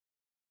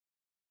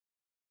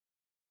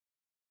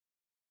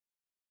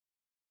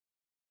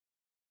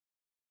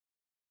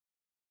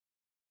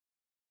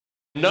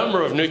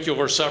Number of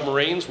nuclear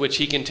submarines, which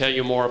he can tell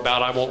you more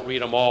about. I won't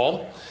read them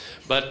all.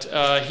 But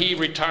he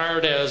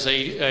retired as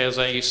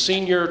a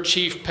senior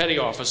chief petty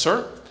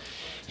officer.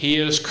 He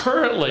is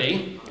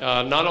currently,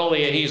 not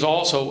only he's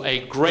also a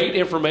great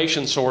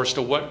information source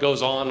to what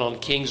goes on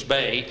Kings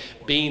Bay,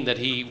 being that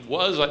he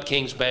was at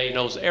Kings Bay,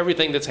 knows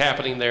everything that's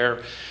happening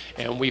there.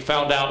 And we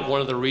found out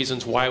one of the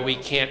reasons why we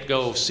can't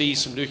go see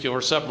some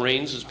nuclear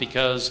submarines is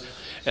because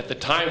at the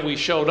time we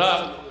showed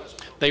up,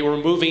 they were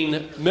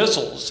moving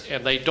missiles,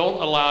 and they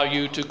don't allow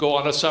you to go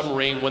on a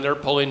submarine when they're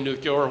pulling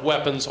nuclear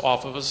weapons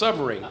off of a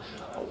submarine.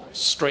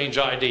 Strange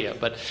idea.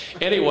 But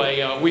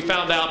anyway, we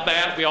found out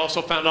that. We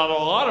also found out a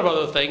lot of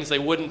other things they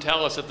wouldn't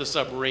tell us at the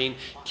submarine.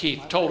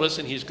 Keith told us,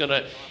 and he's going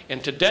to,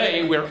 and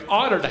today we're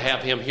honored to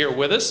have him here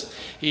with us.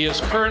 He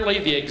is currently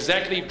the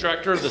executive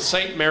director of the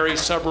St. Mary's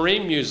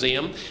Submarine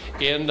Museum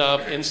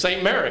in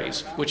St.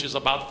 Mary's, which is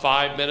about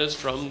 5 minutes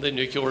from the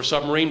nuclear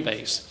submarine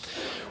base.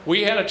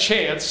 We had a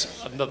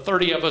chance, the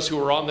 30 of us who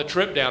were on the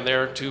trip down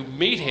there, to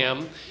meet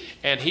him,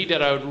 and he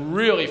did a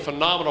really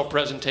phenomenal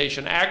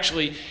presentation.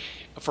 Actually,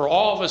 for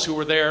all of us who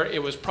were there,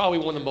 it was probably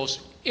one of the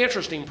most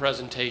interesting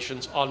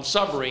presentations on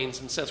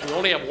submarines, and since we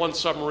only have one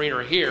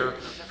submariner here,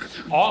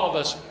 all of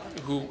us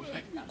who,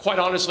 quite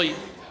honestly,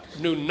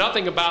 knew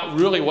nothing about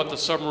really what the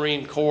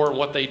submarine corps and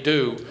what they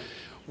do,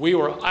 we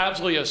were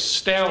absolutely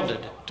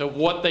astounded to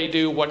what they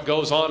do, what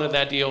goes on in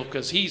that deal,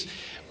 because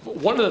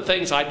one of the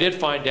things I did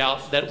find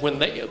out that when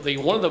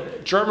one of the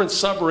German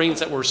submarines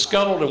that were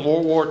scuttled in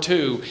World War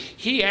II,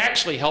 he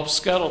actually helped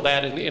scuttle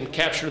that and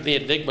capture the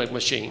Enigma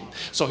machine.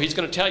 So he's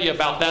going to tell you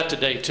about that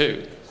today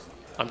too.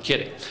 I'm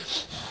kidding.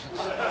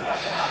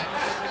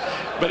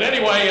 But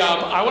anyway,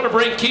 I want to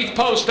bring Keith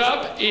Post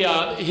up. He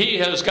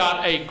has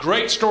got a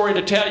great story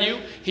to tell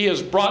you. He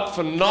has brought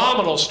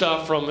phenomenal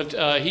stuff from it.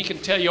 He can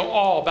tell you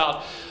all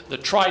about the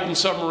Trident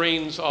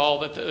submarines, all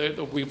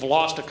that we've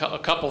lost a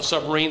couple of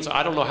submarines.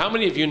 I don't know how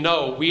many of you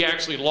know we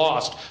actually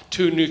lost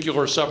 2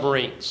 nuclear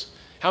submarines.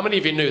 How many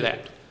of you knew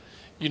that?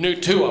 You knew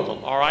 2 of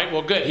them. All right,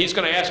 well, good. He's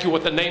going to ask you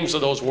what the names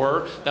of those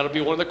were. That'll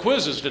be one of the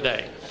quizzes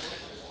today.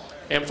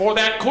 And for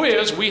that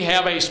quiz, we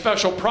have a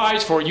special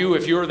prize for you.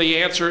 If you're the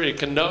answer, it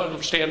can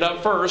stand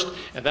up first,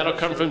 and that'll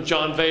come from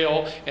John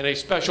Vale, and a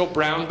special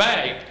brown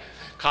bag,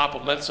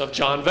 compliments of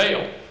John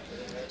Vale.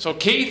 So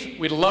Keith,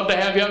 we'd love to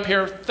have you up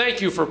here.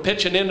 Thank you for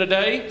pitching in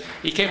today.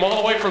 He came all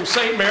the way from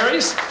St.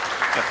 Mary's.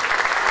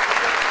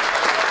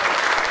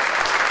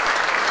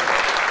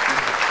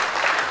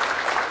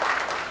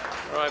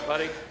 All right,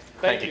 buddy.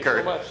 Thank you, Kurt.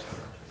 So much.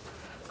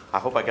 I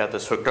hope I got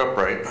this hooked up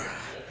right.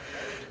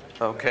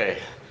 Okay.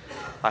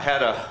 I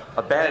had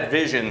a bad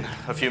vision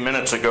a few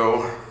minutes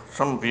ago.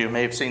 Some of you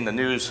may have seen the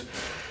news.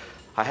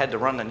 I had to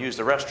run and use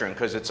the restroom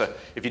because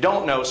if you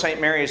don't know, St.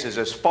 Mary's is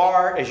as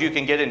far as you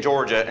can get in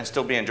Georgia and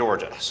still be in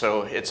Georgia.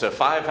 So it's a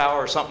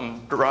 5-hour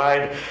something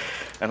ride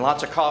and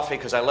lots of coffee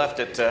because I left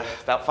at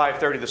about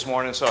 5:30 this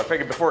morning. So I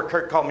figured before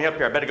Kurt called me up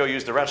here, I better go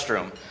use the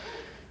restroom.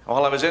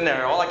 While I was in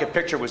there, all I could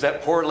picture was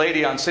that poor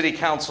lady on city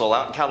council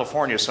out in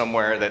California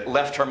somewhere that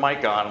left her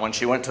mic on when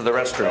she went to the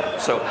restroom.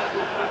 So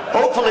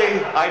hopefully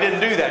I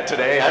didn't do that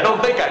today. I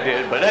don't think I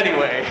did, but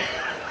anyway.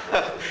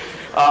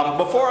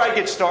 Before I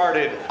get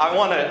started, I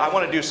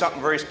want to do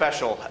something very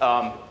special.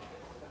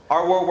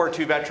 Our World War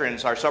II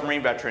veterans, our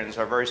submarine veterans,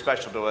 are very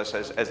special to us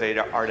as they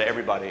are to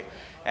everybody.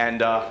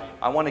 And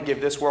I want to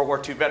give this World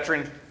War II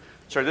veteran,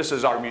 sir, this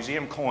is our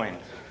museum coin.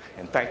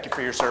 And thank you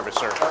for your service,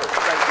 sir. Thank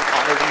you.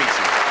 Honored to meet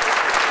you.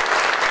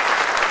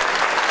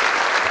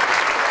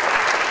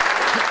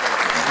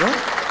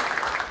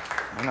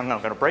 And I'm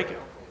not going to break it.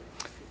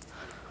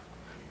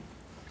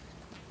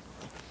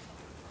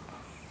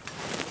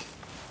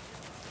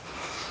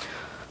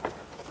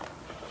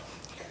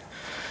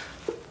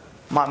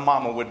 My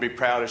mama would be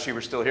proud if she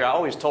were still here. I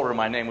always told her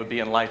my name would be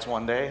in lights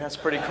one day. That's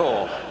pretty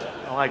cool.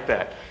 I like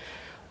that.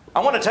 I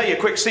want to tell you a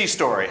quick sea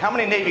story. How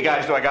many Navy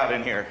guys do I got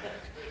in here?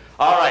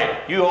 All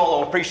right, you all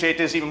will appreciate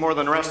this even more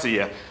than the rest of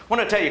you. I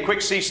want to tell you a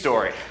quick sea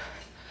story.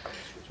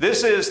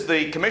 This is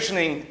the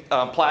commissioning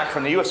plaque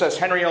from the USS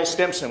Henry L.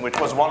 Stimson, which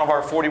was one of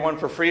our 41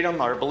 for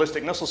Freedom, our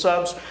ballistic missile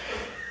subs.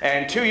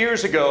 And 2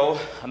 years ago,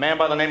 a man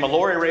by the name of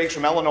Laurie Riggs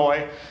from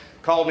Illinois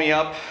called me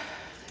up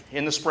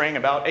in the spring,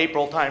 about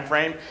April time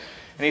frame,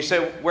 and he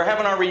said, we're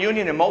having our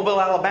reunion in Mobile,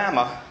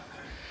 Alabama.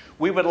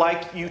 We would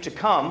like you to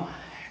come,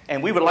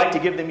 and we would like to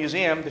give the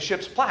museum the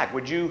ship's plaque.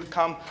 Would you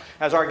come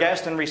as our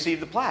guest and receive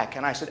the plaque?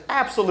 And I said,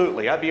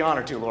 absolutely. I'd be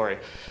honored to, Laurie.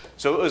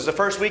 So it was the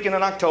first weekend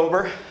in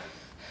October.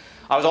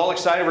 I was all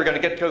excited. We're going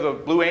to get to the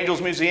Blue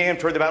Angels Museum,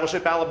 tour the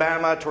battleship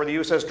Alabama, tour the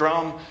USS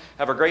Drum,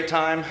 have a great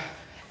time.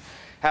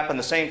 Happened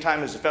the same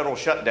time as the federal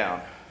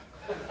shutdown.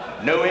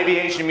 No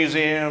aviation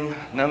museum,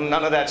 none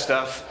of that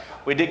stuff.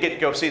 We did get to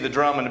go see the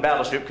Drum and the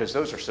battleship because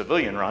those are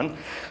civilian run.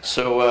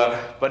 So,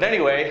 but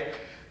anyway,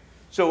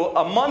 so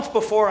a month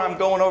before I'm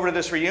going over to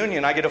this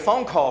reunion, I get a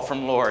phone call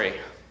from Laurie.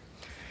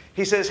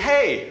 He says,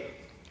 hey,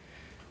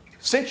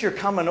 since you're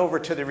coming over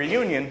to the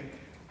reunion,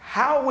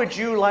 how would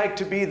you like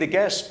to be the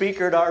guest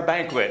speaker at our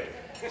banquet?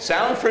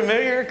 Sound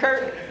familiar,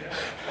 Kurt?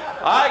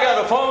 I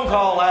got a phone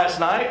call last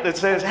night that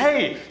says,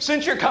 hey,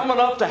 since you're coming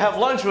up to have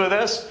lunch with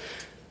us,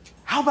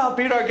 how about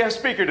being our guest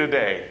speaker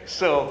today?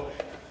 So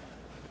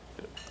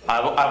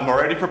I'm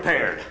already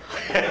prepared.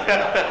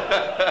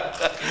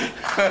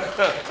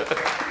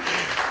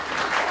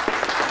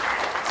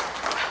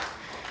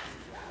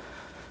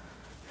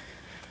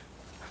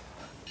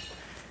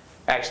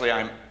 Actually,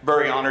 I'm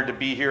very honored to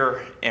be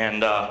here,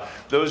 and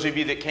those of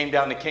you that came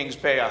down to Kings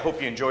Bay, I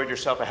hope you enjoyed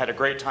yourself. I had a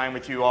great time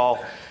with you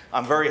all.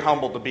 I'm very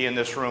humbled to be in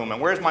this room.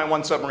 And where's my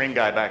one submarine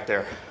guy back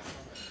there?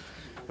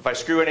 If I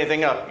screw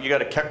anything up, you got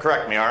to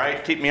correct me, all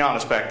right? Keep me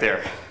honest back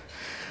there.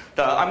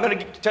 I'm going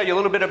to tell you a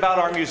little bit about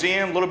our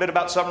museum, a little bit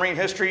about submarine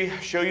history,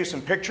 show you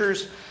some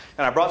pictures,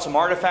 and I brought some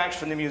artifacts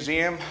from the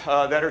museum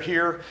that are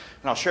here,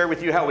 and I'll share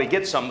with you how we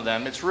get some of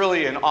them. It's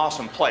really an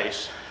awesome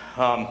place.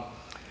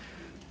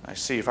 I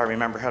see if I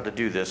remember how to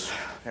do this.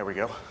 There we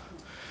go.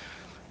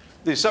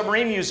 The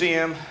Submarine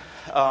Museum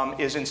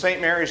is in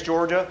St. Mary's,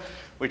 Georgia,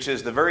 which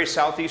is the very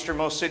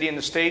southeasternmost city in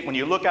the state. When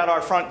you look out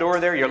our front door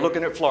there, you're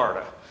looking at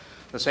Florida.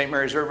 The St.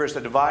 Mary's River is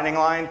the dividing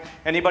line.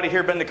 Anybody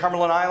here been to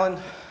Cumberland Island?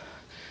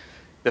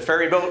 The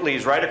ferry boat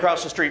leaves right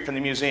across the street from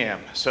the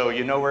museum, so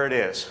you know where it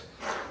is.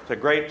 It's a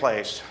great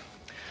place.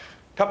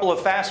 A couple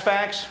of fast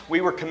facts.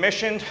 We were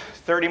commissioned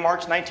 30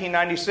 March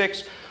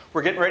 1996.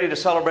 We're getting ready to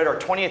celebrate our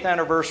 20th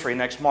anniversary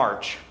next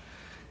March.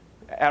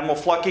 Admiral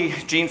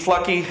Fluckey, Gene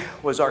Fluckey,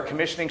 was our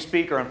commissioning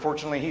speaker.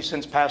 Unfortunately, he's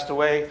since passed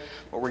away,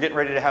 but we're getting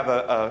ready to have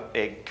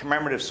a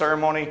commemorative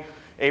ceremony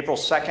April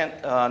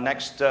 2nd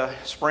next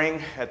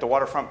spring at the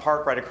Waterfront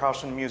Park right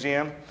across from the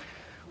museum.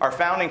 Our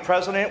founding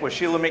president was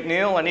Sheila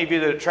McNeil. Any of you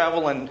that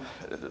travel in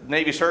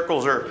Navy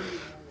circles or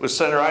with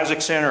Senator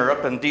Isaacson or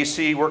up in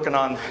D.C. working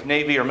on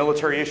Navy or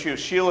military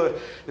issues, Sheila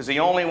is the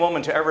only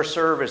woman to ever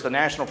serve as the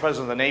national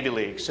president of the Navy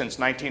League since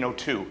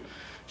 1902.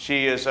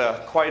 She is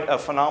quite a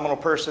phenomenal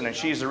person, and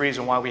she's the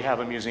reason why we have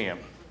a museum.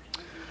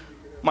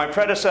 My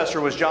predecessor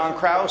was John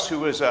Krause, who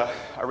was a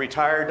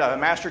retired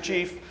Master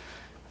Chief.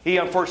 He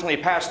unfortunately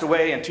passed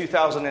away in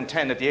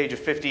 2010 at the age of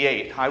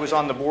 58. I was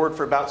on the board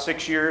for about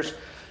 6 years,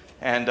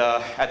 and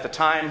at the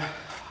time,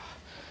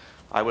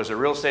 I was a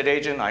real estate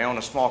agent. I own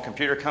a small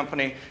computer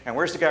company. And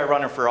where's the guy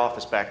running for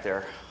office back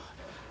there?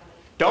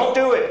 Don't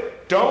do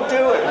it. Don't do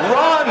it.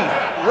 Run.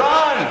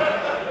 Run.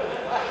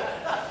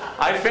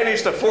 I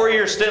finished a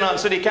 4-year stint on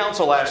city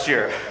council last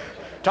year.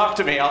 Talk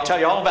to me. I'll tell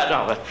you all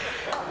about it.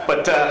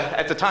 But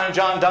at the time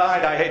John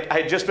died, I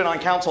had just been on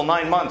council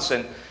 9 months.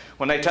 And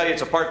when they tell you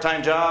it's a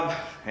part-time job,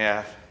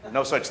 yeah,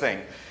 no such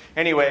thing.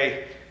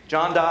 Anyway,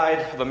 John died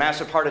of a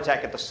massive heart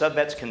attack at the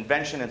Subvets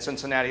Convention in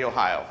Cincinnati,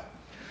 Ohio.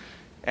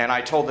 And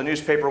I told the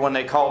newspaper when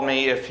they called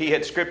me, if he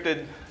had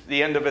scripted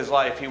the end of his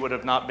life, he would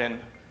have not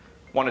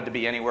wanted to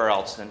be anywhere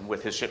else than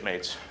with his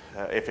shipmates,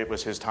 if it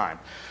was his time.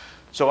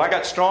 So I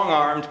got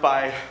strong-armed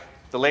by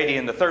the lady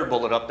in the third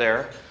bullet up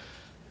there.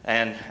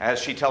 And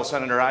as she tells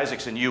Senator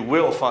Isaacson, you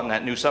will fund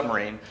that new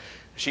submarine.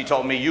 She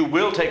told me, you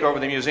will take over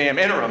the museum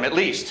interim, at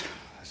least.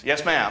 I said,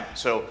 yes, ma'am.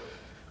 So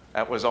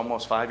that was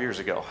almost 5 years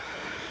ago.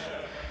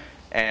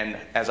 And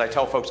as I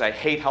tell folks, I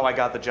hate how I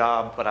got the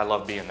job, but I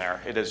love being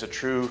there. It is a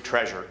true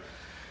treasure.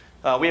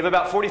 We have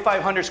about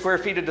 4,500 square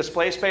feet of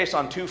display space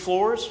on 2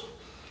 floors.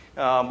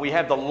 We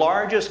have the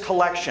largest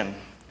collection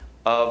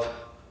of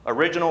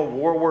original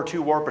World War II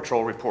War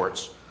Patrol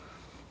reports.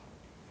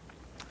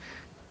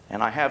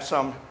 And I have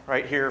some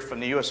right here from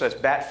the USS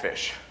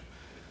Batfish.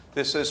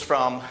 This is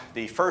from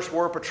the first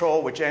War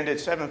Patrol, which ended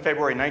 7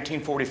 February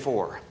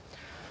 1944.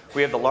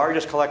 We have the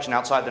largest collection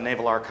outside the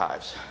Naval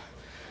Archives.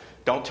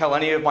 Don't tell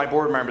any of my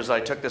board members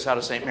I took this out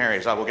of St.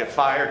 Mary's. I will get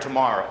fired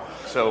tomorrow.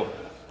 So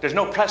there's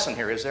no press in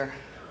here, is there?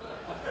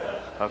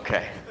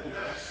 Okay.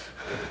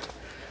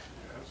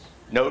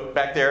 Note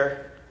back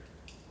there,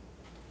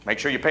 make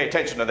sure you pay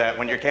attention to that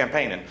when you're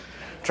campaigning.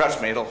 Trust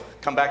me, it'll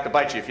come back to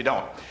bite you if you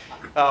don't.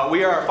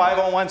 We are a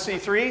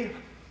 501c3.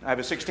 I have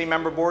a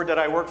 16-member board that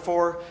I work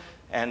for,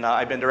 and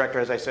I've been director,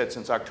 as I said,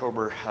 since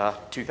October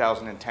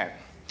 2010.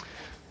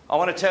 I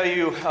want to tell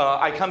you,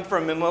 I come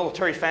from a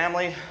military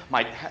family.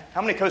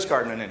 How many Coast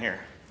Guardmen in here?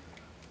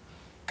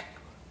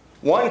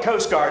 1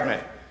 Coast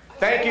Guardman.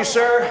 Thank you,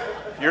 sir.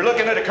 You're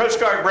looking at a Coast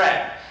Guard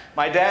brat.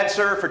 My dad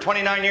served for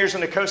 29 years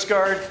in the Coast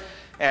Guard,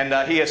 and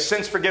he has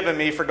since forgiven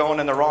me for going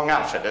in the wrong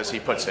outfit, as he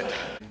puts it.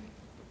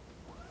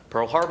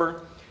 Pearl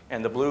Harbor,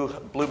 and the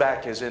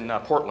blueback is in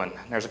Portland.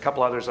 There's a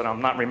couple others that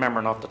I'm not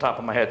remembering off the top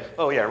of my head.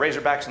 Oh yeah,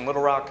 Razorbacks in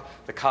Little Rock,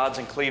 the Cods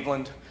in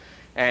Cleveland.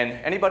 And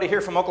anybody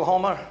here from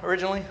Oklahoma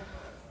originally?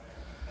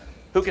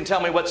 Who can tell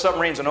me what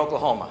submarines in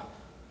Oklahoma?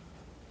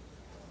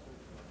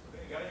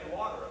 You got any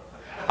water up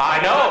there?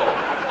 I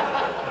know.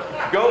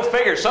 Go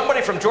figure.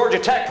 Somebody from Georgia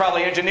Tech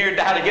probably engineered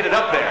how to get it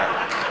up there.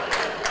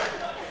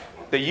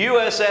 The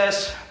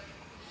USS,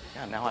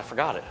 yeah, now I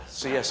forgot it.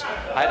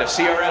 I had a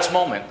CRS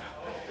moment.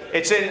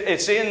 It's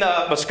in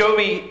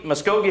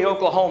Muskogee,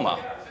 Oklahoma.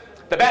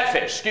 The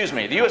Batfish, excuse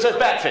me. The USS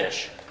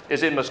Batfish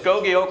is in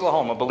Muskogee,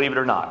 Oklahoma, believe it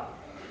or not.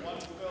 One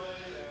in Philly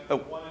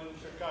and one in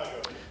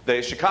Chicago.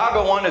 The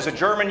Chicago one is a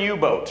German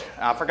U-boat.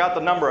 I forgot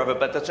the number of it,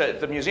 but that's at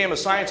the Museum of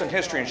Science and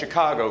History in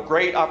Chicago.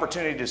 Great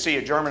opportunity to see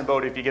a German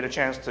boat if you get a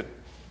chance to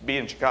be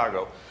in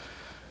Chicago.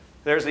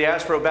 There's the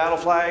Astro battle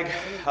flag.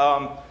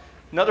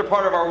 Another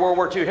part of our World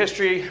War II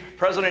history,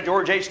 President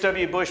George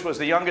H.W. Bush was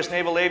the youngest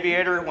naval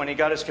aviator when he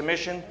got his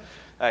commission.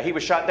 He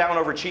was shot down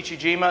over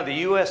Chichijima.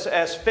 The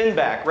USS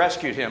Finback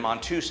rescued him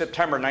on 2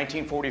 September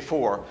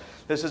 1944.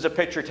 This is a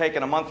picture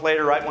taken a month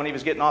later, right when he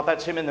was getting off.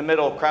 That's him in the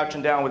middle,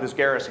 crouching down with his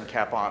garrison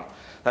cap on.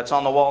 That's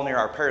on the wall near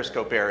our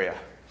periscope area.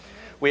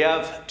 We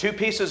have 2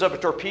 pieces of a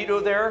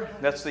torpedo there.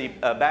 That's the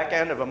back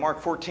end of a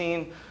Mark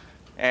 14.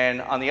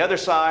 And on the other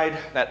side,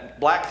 that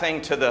black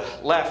thing to the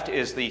left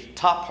is the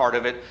top part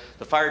of it.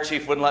 The fire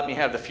chief wouldn't let me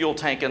have the fuel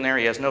tank in there.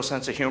 He has no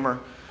sense of humor.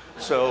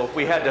 So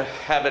we had to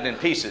have it in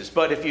pieces.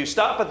 But if you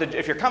stop at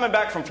if you're coming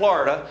back from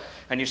Florida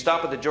and you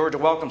stop at the Georgia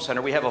Welcome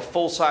Center, we have a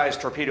full-size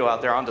torpedo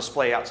out there on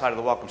display outside of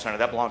the Welcome Center.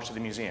 That belongs to the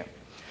museum.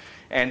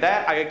 And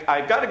that,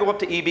 I've got to go up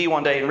to EB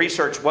one day and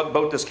research what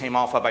boat this came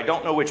off of. I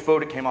don't know which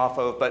boat it came off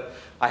of, but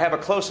I have a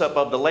close-up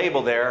of the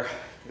label there.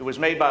 It was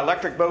made by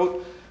Electric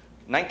Boat,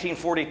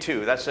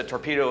 1942. That's the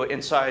torpedo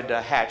inside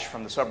hatch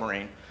from the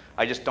submarine.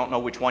 I just don't know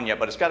which one yet,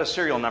 but it's got a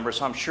serial number,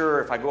 so I'm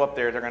sure if I go up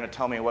there, they're going to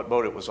tell me what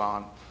boat it was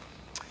on.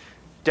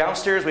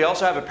 Downstairs, we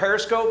also have a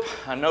periscope.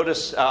 I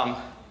noticed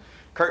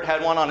Kurt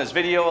had one on his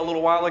video a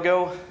little while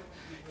ago.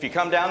 If you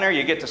come down there,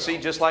 you get to see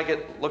just like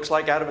it looks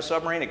like out of a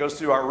submarine. It goes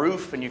through our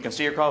roof, and you can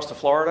see across to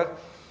Florida.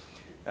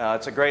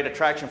 It's a great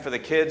attraction for the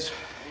kids.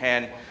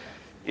 And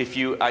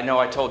I know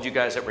I told you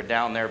guys that were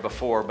down there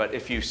before, but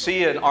if you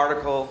see an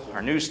article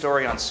or news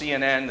story on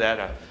CNN that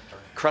a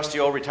crusty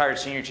old retired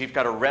senior chief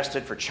got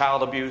arrested for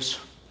child abuse,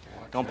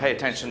 don't pay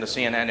attention to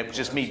CNN. It was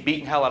just me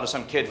beating hell out of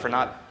some kid for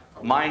not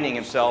minding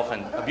himself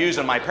and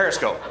abusing my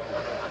periscope.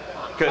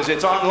 Because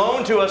it's on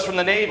loan to us from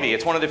the Navy.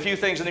 It's one of the few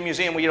things in the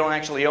museum we don't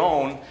actually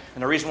own.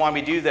 And the reason why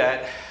we do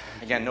that,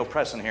 again, no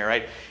precedent here,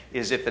 right,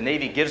 is if the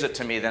Navy gives it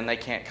to me, then they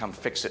can't come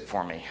fix it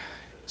for me.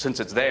 Since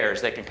it's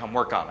theirs, they can come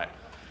work on it.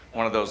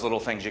 One of those little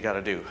things you got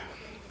to do.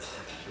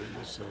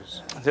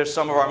 There's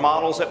some of our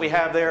models that we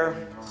have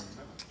there.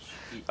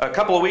 A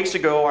couple of weeks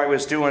ago, I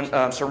was doing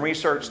some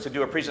research to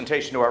do a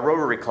presentation to our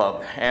Rotary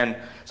Club. And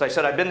as I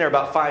said, I've been there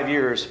about 5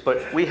 years,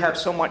 but we have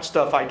so much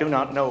stuff, I do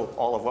not know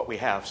all of what we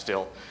have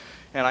still.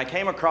 And I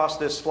came across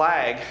this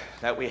flag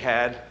that we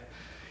had.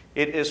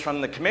 It is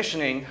from the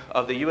commissioning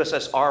of the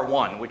USS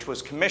R1, which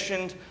was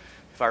commissioned,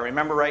 if I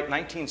remember right,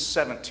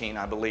 1917,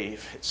 I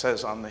believe. It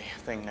says on the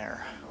thing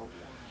there,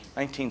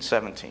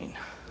 1917.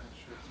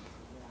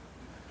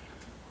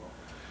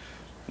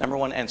 Number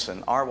 1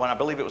 ensign, R1, I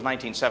believe it was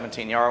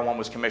 1917, the R1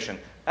 was commissioned.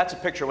 That's a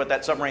picture of what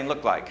that submarine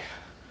looked like.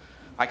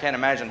 I can't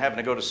imagine having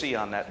to go to sea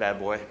on that bad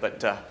boy, but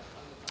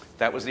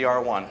that was the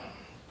R1.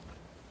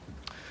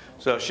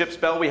 So ship's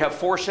bell, we have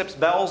 4 ship's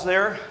bells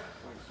there.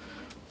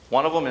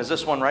 One of them is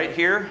this one right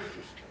here.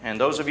 And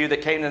those of you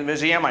that came to the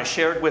museum, I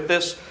shared with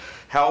this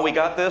how we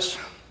got this.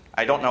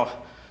 I don't know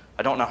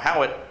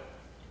how it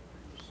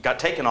got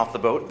taken off the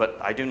boat, but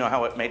I do know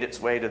how it made its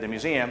way to the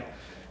museum.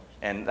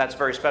 And that's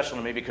very special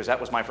to me because that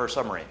was my first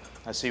submarine.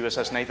 That's the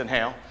USS Nathan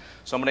Hale.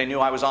 Somebody knew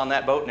I was on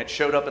that boat and it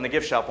showed up in the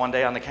gift shop one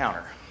day on the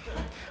counter.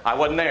 I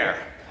wasn't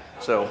there.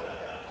 So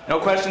no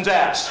questions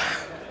asked.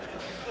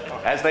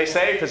 As they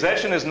say,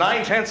 possession is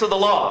 9/10 of the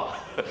law.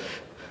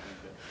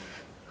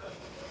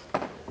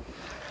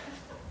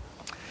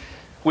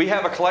 We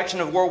have a collection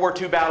of World War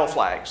II battle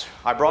flags.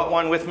 I brought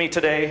one with me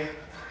today.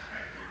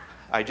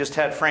 I just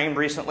had framed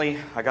recently.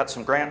 I got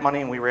some grant money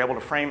and we were able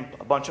to frame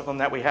a bunch of them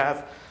that we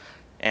have.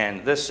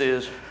 And this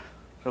is,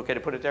 okay to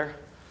put it there?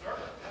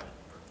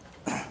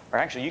 Or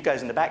actually, you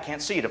guys in the back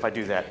can't see it if I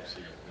do that.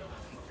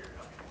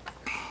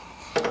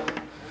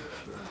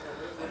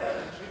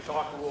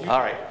 All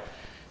right.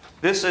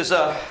 This is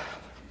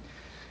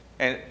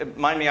and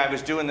mind me, I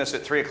was doing this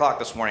at 3 o'clock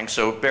this morning,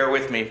 so bear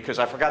with me because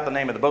I forgot the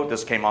name of the boat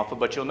this came off of,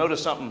 but you'll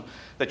notice something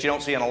that you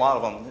don't see in a lot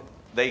of them.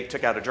 They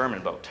took out a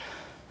German boat.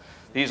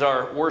 These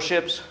are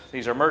warships.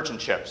 These are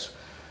merchant ships.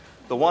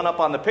 The one up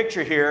on the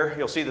picture here,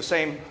 you'll see the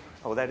same.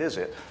 Oh, that is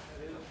it.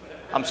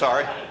 I'm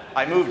sorry.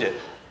 I moved it.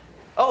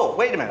 Oh,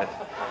 wait a minute.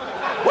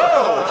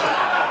 Whoa!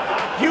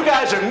 You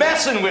guys are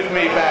messing with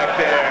me back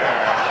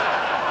there.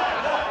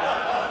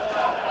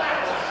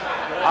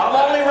 I'm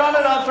only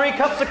running on 3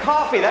 cups of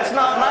coffee. That's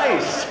not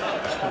nice.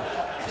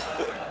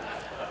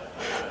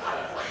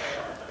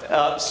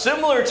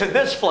 Similar to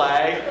this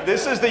flag,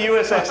 this is the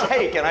USS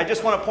Hake, and I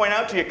just want to point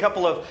out to you a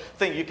couple of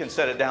things. You can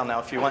set it down now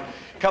if you want.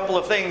 A couple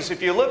of things.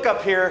 If you look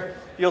up here,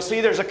 you'll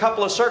see there's a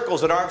couple of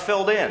circles that aren't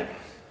filled in.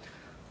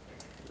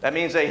 That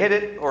means they hit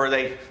it, or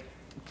they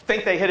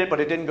think they hit it, but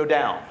it didn't go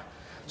down.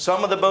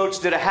 Some of the boats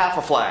did a half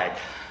a flag.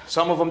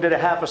 Some of them did a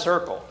half a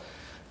circle.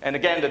 And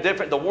again,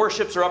 the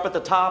warships are up at the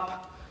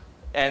top.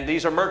 And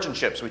these are merchant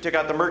ships. We took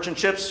out the merchant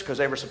ships because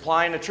they were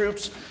supplying the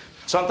troops.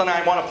 Something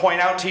I want to point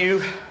out to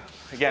you.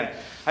 Again,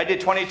 I did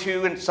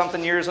 22 and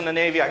something years in the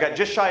Navy. I got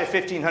just shy of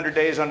 1,500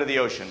 days under the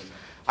ocean.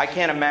 I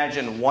can't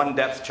imagine one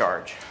depth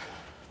charge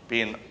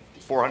being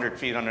 400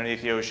 feet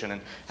underneath the ocean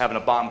and having a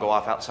bomb go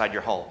off outside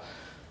your hull.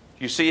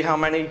 You see how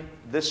many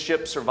this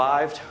ship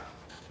survived?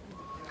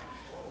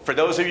 For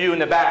those of you in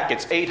the back,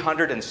 it's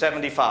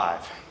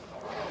 875.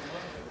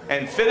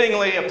 And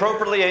fittingly,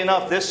 appropriately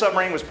enough, this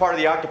submarine was part of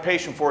the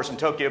occupation force in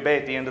Tokyo Bay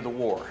at the end of the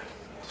war.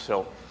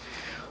 So,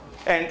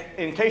 and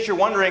in case you're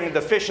wondering,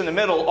 the fish in the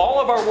middle, all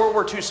of our World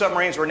War II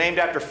submarines were named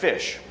after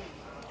fish.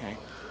 Okay.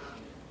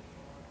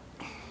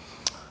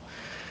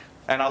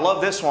 And I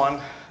love this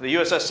one, the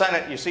USS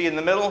Senate, you see in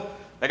the middle,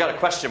 they got a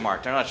question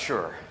mark, they're not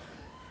sure.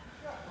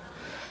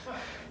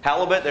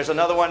 Halibut, there's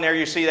another one there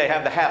you see they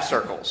have the half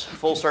circles,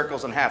 full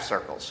circles and half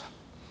circles.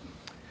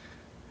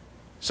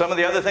 Some of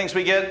the other things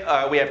we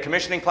get, we have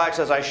commissioning plaques,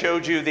 as I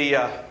showed you,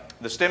 the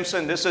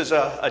Stimson. This is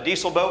a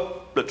diesel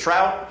boat, the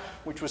Trout,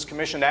 which was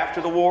commissioned after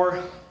the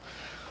war.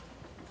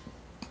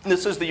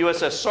 This is the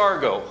USS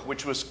Sargo,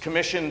 which was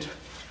commissioned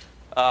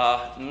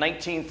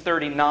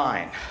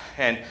 1939.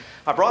 And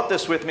I brought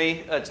this with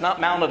me. It's not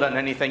mounted on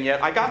anything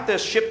yet. I got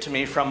this shipped to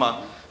me from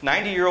a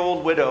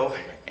 90-year-old widow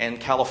in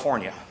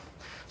California.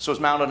 So it was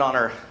mounted on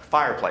her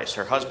fireplace.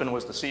 Her husband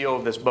was the CEO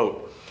of this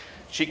boat.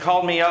 She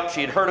called me up.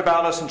 She had heard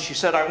about us, and she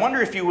said, I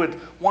wonder if you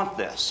would want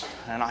this.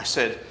 And I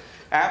said,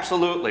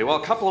 absolutely.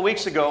 Well, a couple of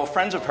weeks ago,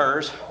 friends of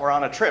hers were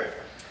on a trip,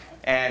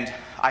 and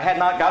I had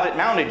not got it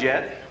mounted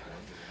yet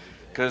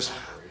because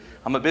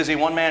I'm a busy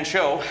one-man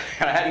show,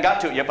 and I hadn't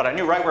got to it yet, but I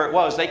knew right where it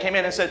was. They came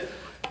in and said,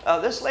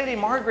 this lady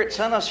Margaret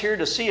sent us here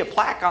to see a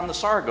plaque on the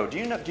Sargo. Do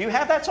you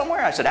have that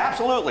somewhere? I said,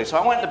 absolutely. So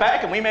I went in the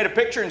back, and we made a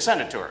picture and sent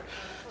it to her.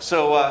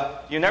 So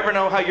you never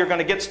know how you're going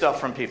to get stuff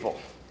from people.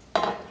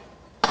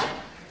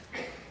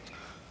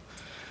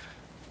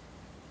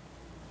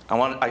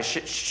 I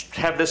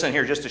have this in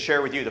here just to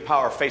share with you the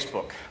power of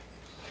Facebook.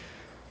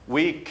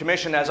 We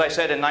commissioned, as I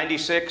said, in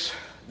 '96,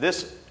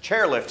 this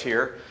chairlift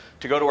here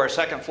to go to our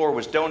second floor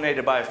was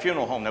donated by a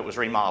funeral home that was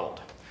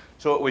remodeled.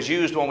 So it was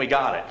used when we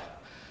got it.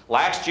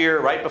 Last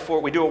year, right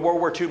before, we do a World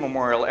War II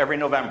memorial every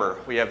November.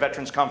 We have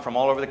veterans come from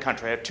all over the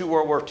country. I have 2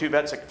 World War II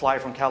vets that fly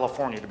from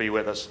California to be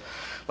with us.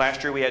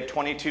 Last year we had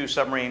 22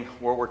 submarine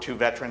World War II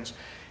veterans.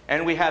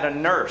 And we had a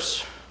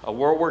nurse, a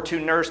World War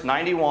II nurse,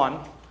 91,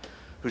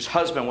 whose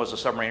husband was a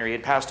submariner. He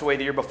had passed away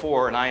the year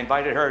before, and I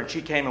invited her, and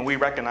she came, and we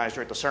recognized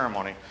her at the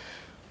ceremony.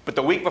 But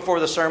the week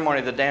before the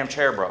ceremony, the damn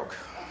chair broke.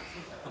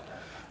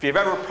 If you've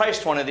ever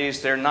priced one of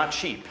these, they're not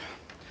cheap.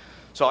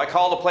 So I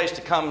called a place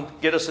to come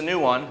get us a new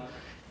one,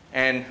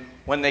 and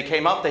when they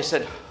came up, they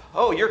said,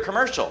 oh, you're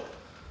commercial.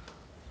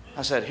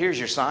 I said, here's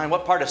your sign.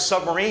 What part of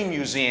Submarine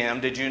Museum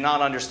did you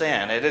not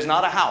understand? It is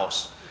not a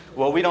house.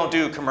 Well, we don't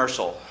do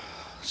commercial.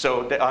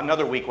 So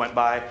another week went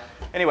by.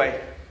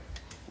 Anyway,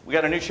 we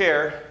got a new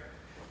chair,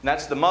 and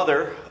that's the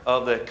mother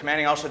of the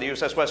commanding officer of the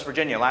USS West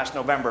Virginia last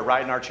November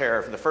riding our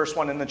chair, for the first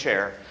one in the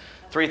chair.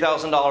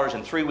 $3,000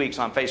 in 3 weeks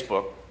on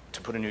Facebook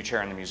to put a new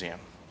chair in the museum.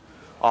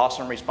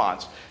 Awesome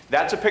response.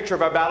 That's a picture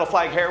of our battle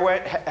flag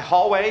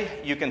hallway.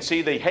 You can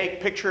see the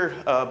Hake picture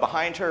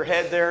behind her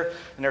head there,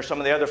 and there's some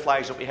of the other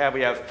flags that we have.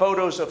 We have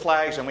photos of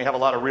flags, and we have a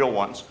lot of real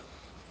ones.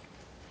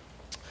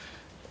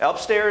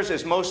 Upstairs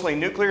is mostly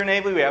nuclear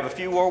navy. We have a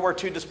few World War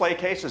II display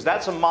cases.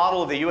 That's a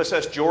model of the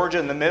USS Georgia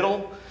in the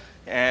middle,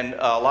 and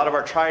a lot of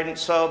our Trident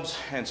subs,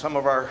 and some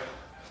of our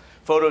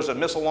photos of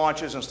missile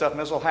launches and stuff,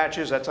 missile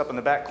hatches. That's up in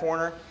the back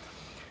corner.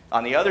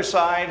 On the other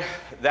side,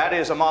 that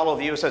is a model of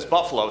the USS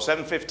Buffalo.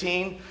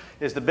 715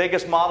 is the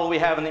biggest model we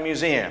have in the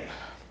museum.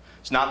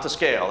 It's not to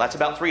scale. That's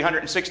about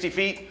 360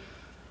 feet.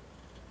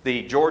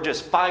 The Georgia's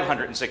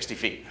 560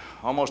 feet,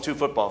 almost 2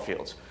 football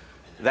fields.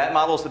 That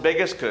model is the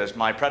biggest because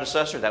my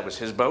predecessor, that was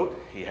his boat.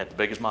 He had the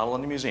biggest model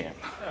in the museum.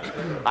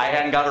 I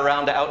hadn't got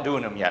around to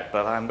outdoing him yet,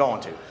 but I'm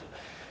going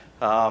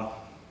to.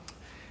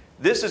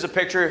 This is a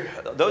picture,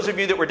 those of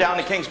you that were down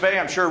in Kings Bay,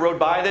 I'm sure rode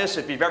by this.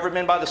 If you've ever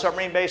been by the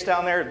submarine base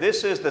down there,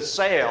 this is the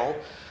sail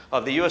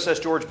of the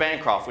USS George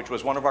Bancroft, which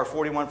was one of our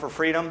 41 for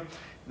Freedom.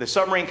 The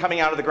submarine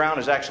coming out of the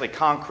ground is actually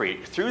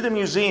concrete. Through the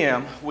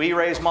museum, we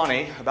raised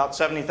money, about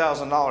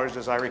 $70,000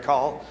 as I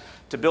recall,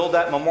 to build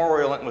that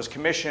memorial. It was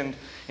commissioned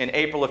in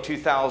April of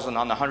 2000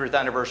 on the 100th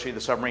anniversary of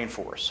the submarine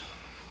force.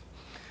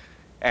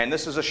 And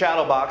this is a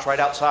shadow box right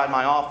outside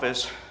my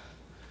office.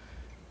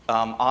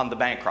 On the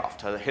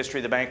Bancroft, the history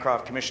of the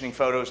Bancroft, commissioning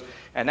photos.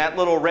 And that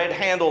little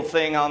red-handled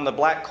thing on the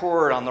black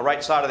cord on the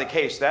right side of the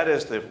case, that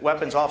is the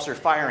weapons officer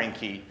firing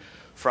key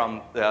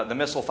from the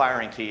missile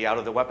firing key out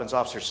of the weapons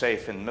officer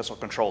safe in the Missile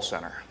Control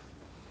Center.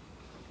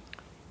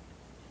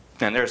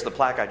 And there's the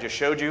plaque I just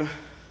showed you.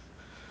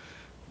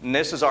 And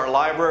this is our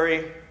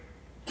library.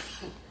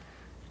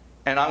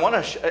 And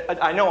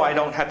I know I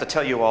don't have to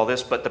tell you all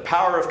this, but the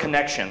power of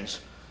connections,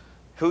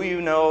 who you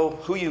know,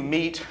 who you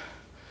meet.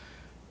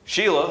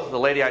 Sheila, the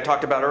lady I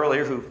talked about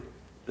earlier, who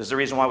is the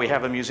reason why we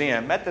have a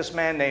museum, met this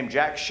man named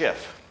Jack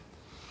Schiff.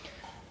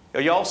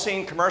 Y'all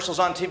seen commercials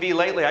on TV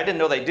lately? I didn't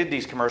know they did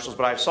these commercials,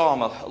 but I saw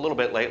them a little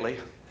bit lately.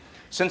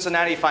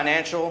 Cincinnati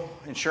Financial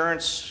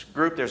Insurance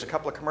Group, there's a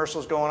couple of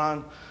commercials going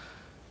on.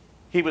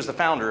 He was the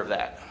founder of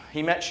that.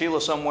 He met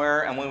Sheila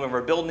somewhere, and when we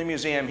were building the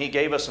museum, he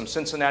gave us some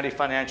Cincinnati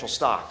Financial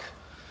stock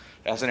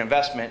as an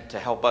investment to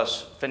help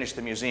us finish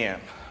the museum.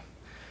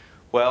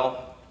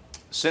 Well,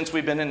 since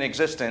we've been in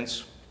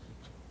existence,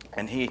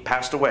 and he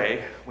passed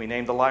away. We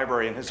named the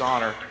library in his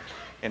honor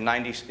in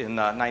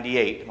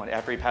 98,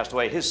 after he passed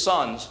away. His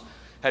sons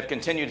have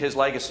continued his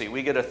legacy.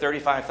 We get a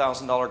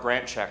 $35,000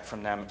 grant check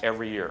from them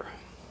every year.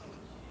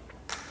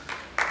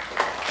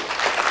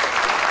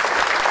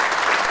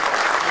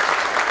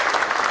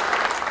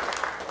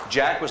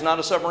 Jack was not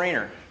a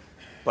submariner,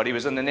 but he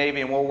was in the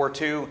Navy in World War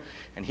II,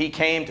 and he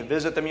came to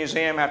visit the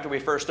museum after we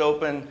first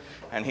opened,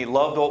 and he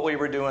loved what we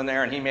were doing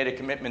there, and he made a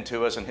commitment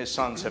to us, and his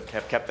sons have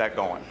kept that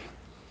going.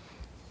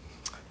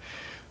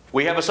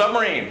 We have a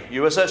submarine,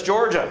 USS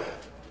Georgia.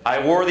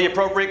 I wore the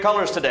appropriate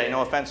colors today.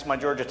 No offense to my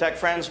Georgia Tech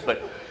friends,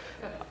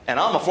 and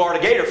I'm a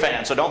Florida Gator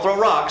fan, so don't throw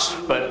rocks,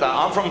 but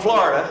I'm from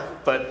Florida.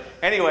 But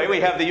anyway, we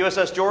have the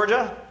USS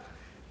Georgia.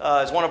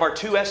 It's one of our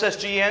 2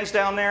 SSGNs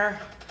down there.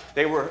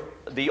 They were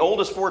the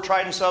oldest 4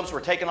 Trident subs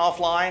were taken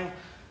offline.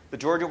 The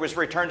Georgia was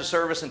returned to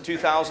service in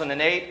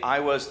 2008. I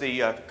was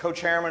the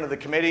co-chairman of the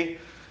committee,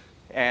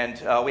 and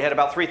we had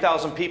about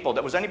 3,000 people.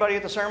 Was anybody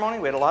at the ceremony?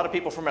 We had a lot of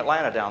people from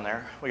Atlanta down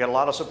there. We got a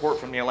lot of support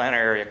from the Atlanta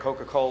area,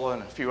 Coca-Cola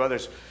and a few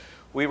others.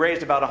 We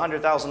raised about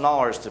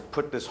 $100,000 to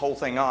put this whole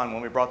thing on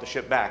when we brought the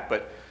ship back.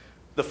 But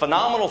the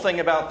phenomenal thing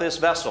about this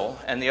vessel,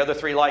 and the other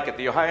 3 like it,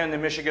 the Ohio and the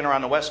Michigan are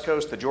on the West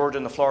Coast, the Georgia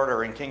and the Florida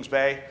are in Kings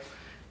Bay.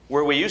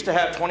 Where we used to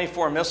have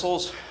 24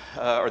 missiles,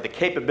 or the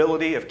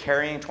capability of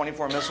carrying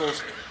 24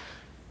 missiles,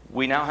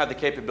 we now have the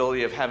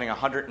capability of having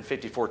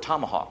 154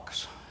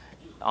 Tomahawks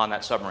on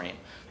that submarine.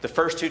 The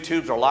first 2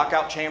 tubes are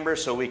lockout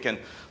chambers, so we can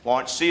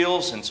launch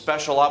SEALs and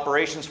special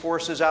operations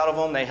forces out of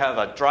them. They have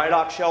a dry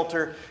dock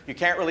shelter. You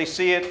can't really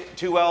see it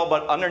too well,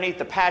 but underneath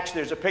the patch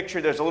there's a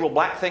picture. There's a little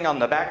black thing on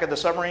the back of the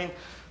submarine.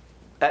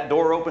 That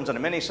door opens and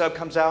a mini sub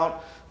comes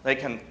out. They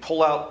can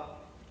pull out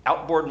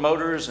outboard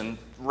motors and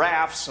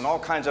rafts and all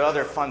kinds of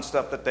other fun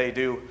stuff that they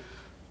do.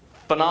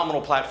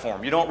 Phenomenal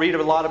platform. You don't read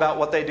a lot about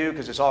what they do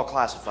because it's all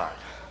classified.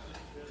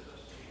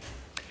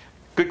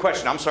 Good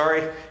question, I'm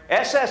sorry.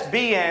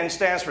 SSBN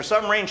stands for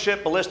Submarine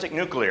Ship Ballistic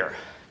Nuclear.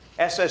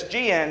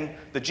 SSGN,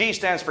 the G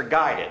stands for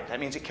guided. That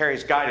means it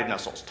carries guided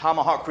missiles,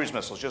 Tomahawk cruise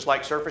missiles, just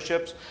like surface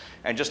ships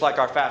and just like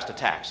our fast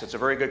attacks. It's a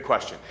very good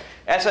question.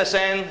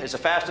 SSN is a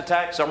fast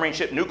attack, submarine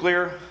ship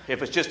nuclear.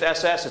 If it's just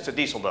SS, it's a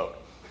diesel boat.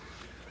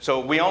 So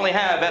we only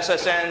have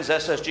SSNs,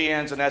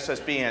 SSGNs, and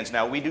SSBNs.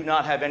 Now, we do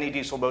not have any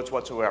diesel boats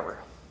whatsoever.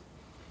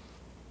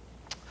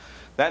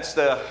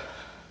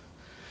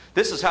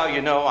 This is how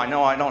you know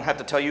I don't have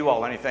to tell you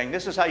all anything.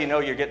 This is how you know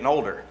you're getting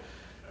older.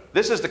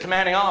 This is the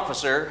commanding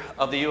officer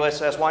of the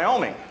USS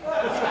Wyoming. And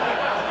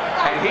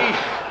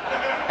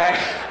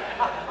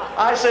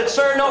I said,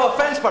 sir, no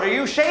offense, but are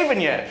you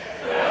shaving yet?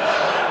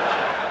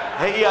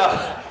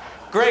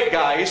 Great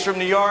guy. He's from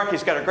New York.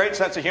 He's got a great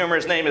sense of humor.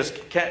 His name is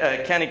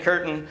Kenny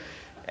Curtin.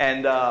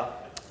 And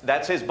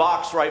that's his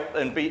box right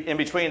in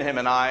between him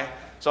and I.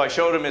 So I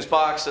showed him his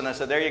box, and I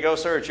said, there you go,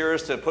 sir. It's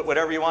yours to put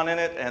whatever you want in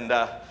it, and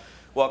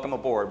welcome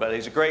aboard. But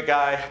he's a great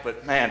guy.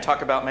 But, man,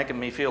 talk about making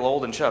me feel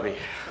old and chubby.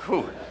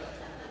 Whew.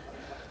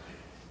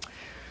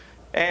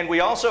 And we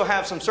also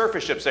have some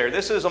surface ships there.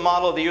 This is a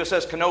model of the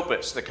USS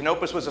Canopus. The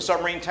Canopus was a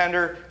submarine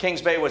tender.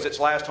 Kings Bay was its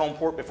last home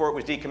port before it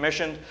was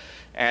decommissioned.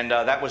 And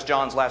that was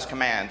John's last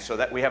command. So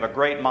that we have a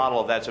great model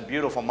of that. It's a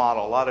beautiful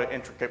model. A lot of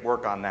intricate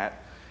work on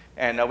that.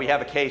 And we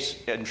have a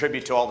case in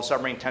tribute to all the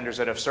submarine tenders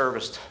that have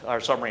serviced our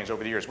submarines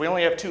over the years. We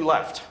only have 2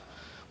 left.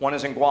 One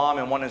is in Guam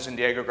and one is in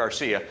Diego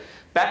Garcia.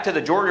 Back to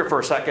the Georgia for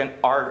a second.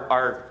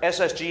 Our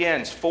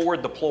SSGNs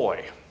forward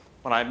deploy.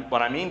 What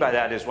I mean by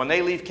that is when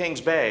they leave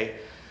Kings Bay,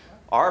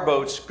 our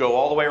boats go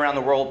all the way around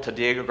the world to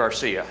Diego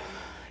Garcia.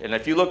 And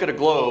if you look at a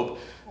globe,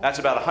 that's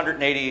about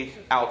 180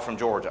 out from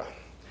Georgia.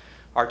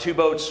 Our 2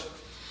 boats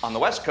on the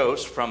West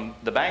Coast from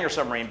the Bangor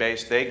submarine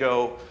base, they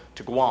go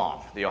to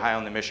Guam, the Ohio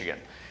and the Michigan.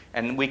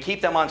 And we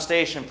keep them on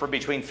station for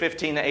between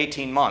 15 to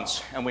 18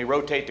 months, and we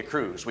rotate the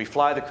crews. We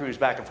fly the crews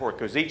back and forth,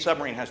 because each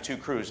submarine has 2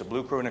 crews, a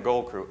blue crew and a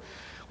gold crew.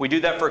 We do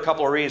that for a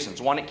couple of reasons.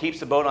 One, it keeps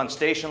the boat on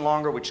station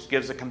longer, which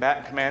gives the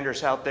combatant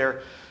commanders out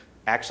there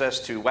access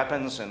to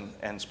weapons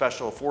and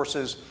special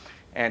forces.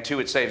 And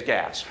 2, it saves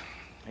gas.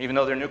 Even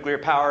though they're nuclear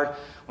powered,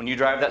 when you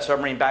drive that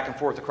submarine back and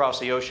forth across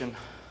the ocean,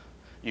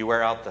 you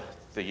wear out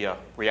the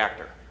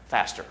reactor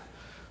faster.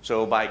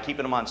 So by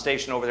keeping them on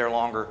station over there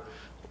longer,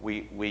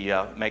 we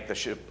make the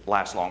ship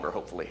last longer,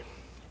 hopefully.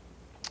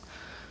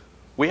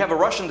 We have a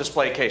Russian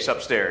display case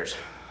upstairs.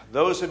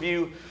 Those of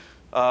you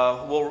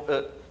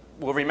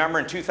will remember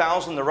in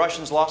 2000, the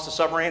Russians lost a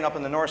submarine up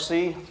in the North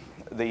Sea,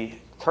 the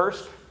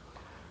Kursk.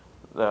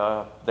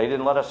 They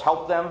didn't let us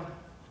help them.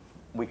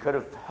 We could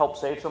have helped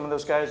save some of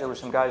those guys. There were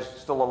some guys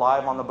still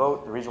alive on the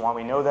boat. The reason why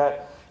we know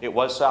that, it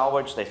was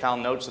salvaged. They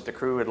found notes that the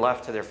crew had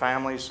left to their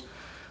families.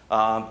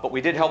 But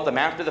we did help them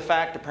after the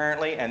fact,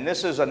 apparently. And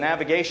this is a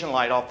navigation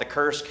light off the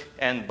Kursk.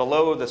 And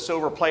below the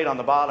silver plate on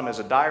the bottom is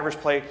a diver's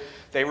plate.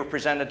 They were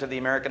presented to the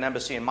American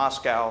Embassy in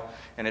Moscow,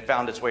 and it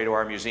found its way to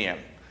our museum.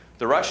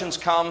 The Russians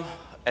come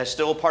as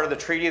still part of the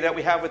treaty that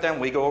we have with them.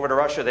 We go over to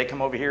Russia. They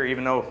come over here,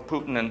 even though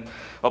Putin and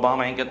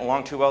Obama ain't getting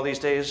along too well these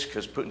days,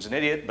 because Putin's an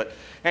idiot. But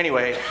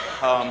anyway,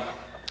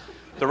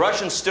 the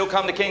Russians still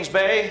come to Kings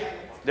Bay.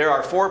 There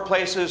are 4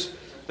 places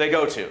they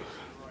go to?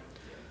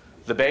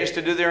 The base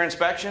to do their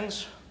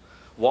inspections,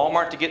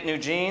 Walmart to get new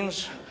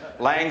jeans,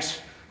 Lang's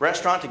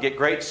restaurant to get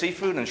great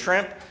seafood and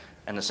shrimp,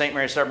 and the St.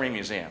 Mary Submarine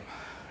Museum.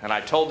 And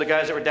I told the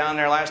guys that were down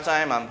there last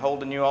time, I'm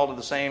holding you all to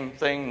the same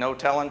thing, no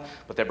telling,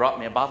 but they brought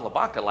me a bottle of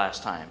vodka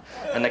last time.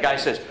 And the guy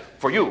says,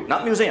 for you,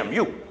 not museum,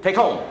 you, take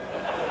home.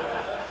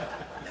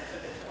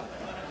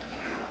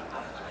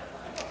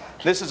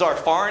 This is our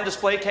foreign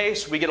display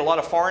case. We get a lot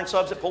of foreign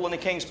subs that pull into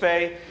Kings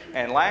Bay.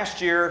 And last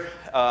year,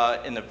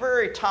 in the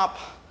very top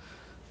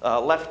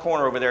left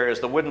corner over there is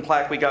the wooden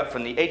plaque we got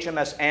from the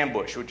HMS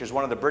Ambush, which is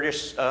one of the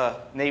British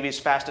Navy's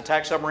fast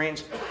attack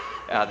submarines.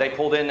 They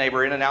pulled in, they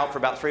were in and out for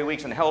about 3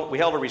 weeks, and we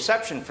held a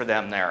reception for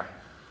them there.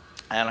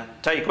 And I'll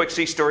tell you a quick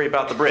sea story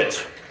about the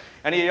Brits.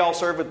 Any of y'all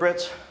serve with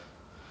Brits?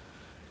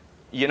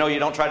 You know you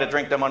don't try to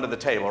drink them under the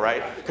table,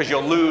 right? Because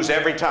you'll lose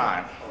every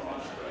time.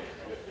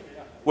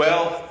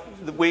 Well,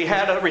 we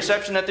had a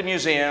reception at the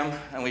museum,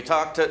 and we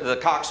talked to the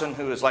coxswain,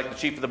 who is like the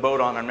chief of the boat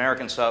on an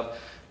American sub.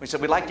 We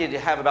said, we'd like you to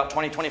have about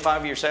 20,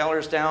 25 of your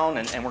sailors down,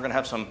 and we're going to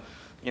have some,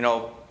 you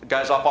know,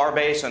 guys off our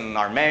base and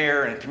our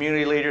mayor and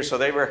community leaders. So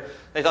they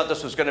thought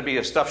this was going to be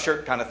a stuffed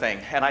shirt kind of thing.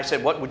 And I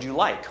said, what would you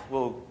like?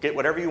 We'll get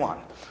whatever you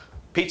want.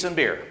 Pizza and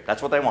beer.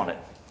 That's what they wanted.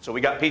 So we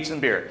got pizza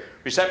and beer.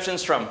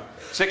 Receptions from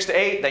 6 to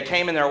 8. They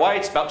came in their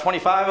whites, about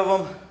 25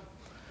 of them.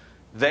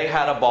 They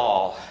had a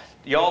ball.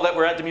 Y'all that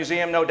were at the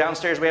museum know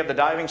downstairs we have the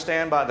diving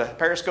stand by the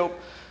periscope.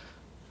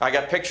 I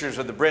got pictures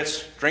of the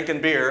Brits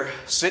drinking beer,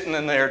 sitting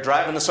in there,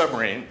 driving the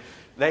submarine.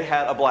 They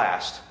had a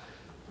blast.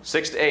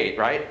 6 to 8,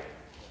 right?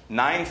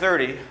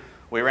 9:30,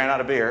 we ran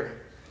out of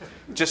beer.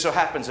 Just so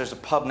happens there's a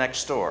pub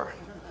next door.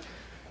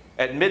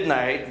 At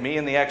midnight, me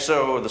and the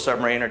XO of the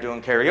submarine are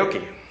doing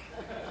karaoke.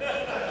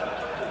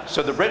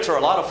 So the Brits are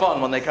a lot of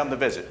fun when they come to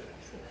visit.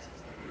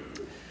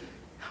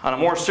 On a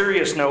more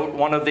serious note,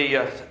 one of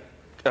the,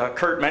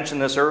 Kurt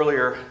mentioned this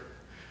earlier,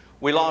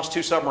 we lost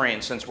 2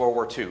 submarines since World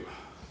War II.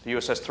 The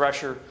USS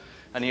Thresher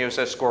and the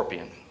USS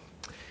Scorpion.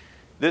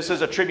 This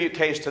is a tribute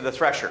case to the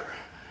Thresher.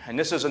 And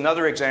this is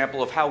another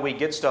example of how we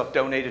get stuff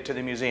donated to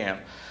the museum.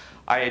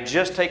 I had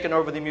just taken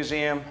over the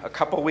museum a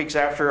couple weeks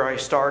after I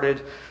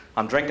started.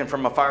 I'm drinking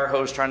from a fire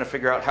hose trying to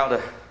figure out how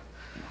to,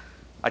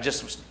 I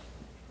just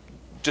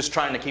was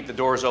trying to keep the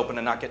doors open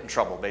and not get in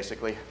trouble,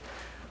 basically.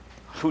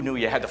 Who knew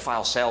you had to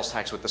file sales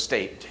tax with the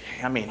state?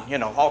 I mean, you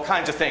know, all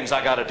kinds of things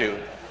I got to do.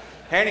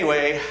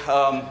 Anyway,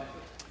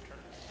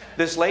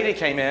 this lady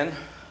came in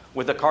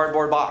with a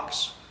cardboard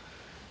box.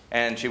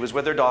 And she was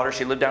with her daughter.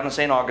 She lived down in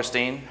St.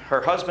 Augustine. Her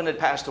husband had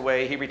passed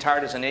away. He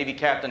retired as a Navy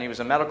captain. He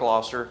was a medical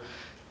officer.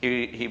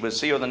 He was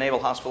CEO of the Naval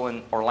Hospital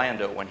in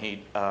Orlando when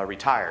he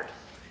retired.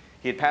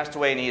 He had passed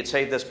away, and he had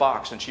saved this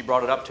box, and she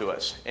brought it up to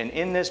us. And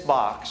in this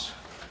box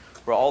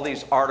were all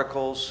these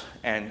articles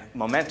and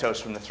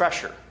mementos from the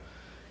Thresher.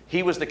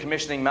 He was the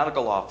commissioning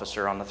medical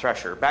officer on the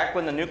Thresher. Back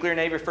when the nuclear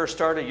Navy first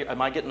started,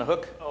 am I getting the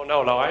hook? Oh,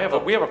 no.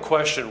 We have a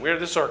question.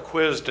 This is our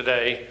quiz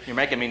today. You're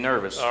making me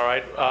nervous. All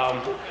right.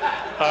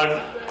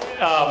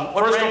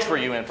 What branch were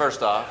you in,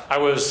 first off? I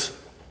was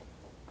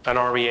an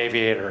Army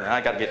aviator.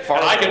 I got to get far.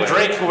 And I can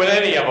drink with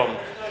any of them.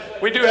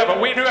 We do have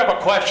a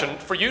question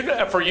for you.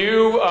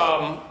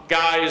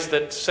 Guys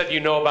that said you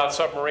know about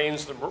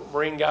submarines, the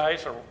Marine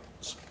guys, or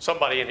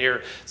somebody in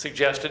here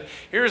suggested.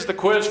 Here's the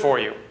quiz for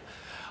you.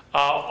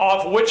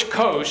 Off which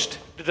coast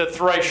did the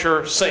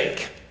Thresher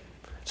sink?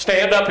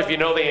 Stand up if you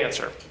know the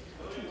answer.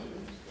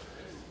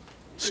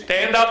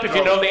 Stand up if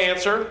you know the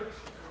answer.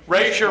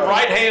 Raise your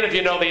right hand if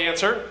you know the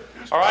answer.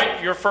 All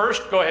right, you're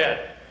first. Go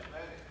ahead.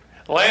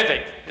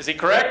 Atlantic. Is he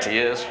correct? He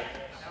is.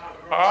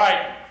 All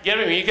right,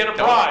 you get a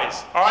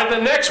prize. All right, the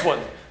next one.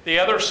 The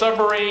other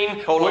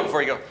submarine. Hold on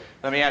before you go.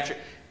 Let me answer.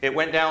 It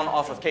went down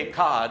off of Cape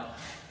Cod,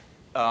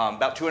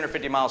 about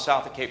 250 miles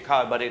south of Cape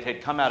Cod, but it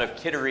had come out of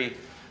Kittery,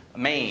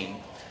 Maine.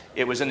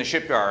 It was in the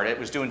shipyard. It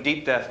was doing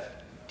deep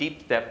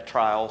depth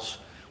trials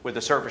with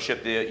the surface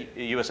ship, the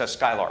USS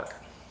Skylark.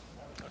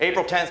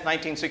 April 10th,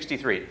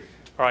 1963.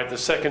 All right, the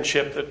second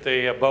ship that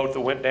the boat that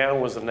went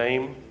down was the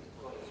name?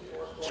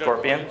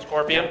 Scorpion.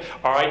 Scorpion.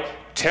 All right,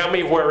 tell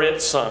me where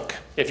it sunk.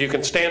 If you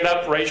can stand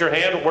up, raise your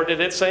hand. Where did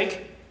it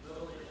sink?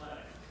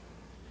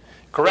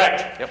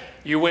 Correct. Yep.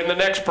 You win the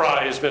next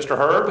prize, Mr.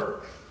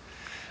 Herb.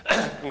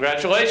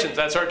 Congratulations.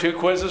 That's our 2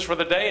 quizzes for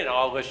the day, and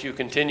I'll let you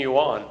continue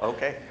on.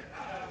 Okay.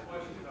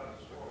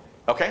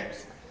 Okay.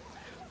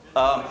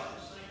 Let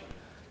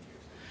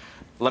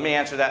me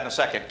answer that in a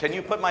second. Can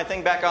you put my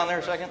thing back on there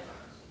a second?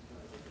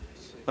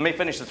 Let me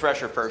finish the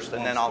Thresher first,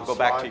 and then I'll go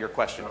back to your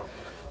question.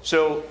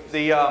 So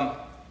the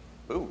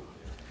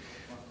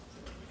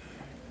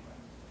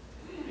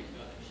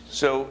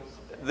So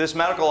this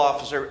medical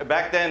officer,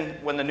 back then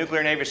when the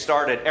nuclear Navy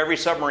started, every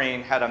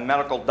submarine had a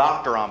medical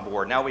doctor on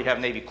board. Now we have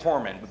Navy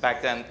corpsmen, but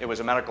back then it was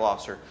a medical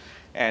officer.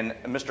 And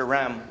Mr.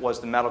 Rem was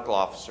the medical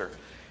officer.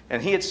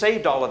 And he had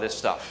saved all of this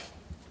stuff.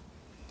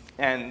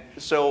 And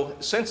so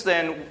since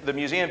then, the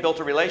museum built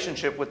a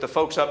relationship with the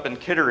folks up in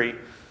Kittery.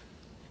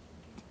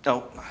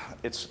 No,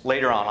 it's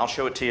later on. I'll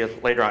show it to you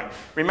later on.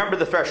 Remember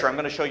the Thresher. I'm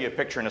going to show you a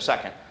picture in a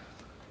second.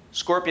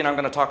 Scorpion, I'm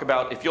going to talk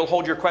about. If you'll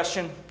hold your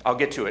question, I'll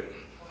get to it.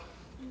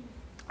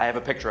 I have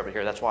a picture of it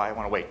here. That's why I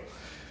want to wait.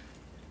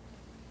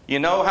 You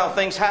know how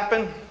things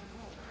happen?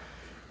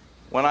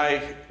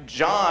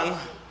 John,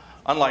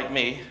 unlike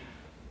me,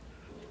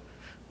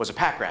 was a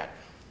pack rat.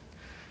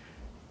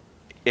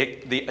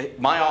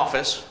 My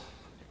office,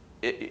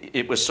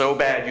 it was so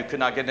bad you could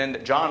not get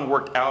in. John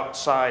worked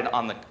outside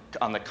on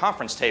the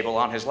conference table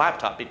on his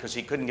laptop because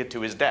he couldn't get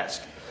to his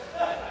desk.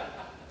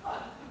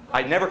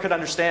 I never could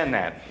understand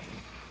that.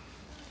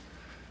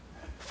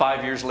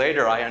 5 years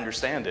later, I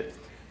understand it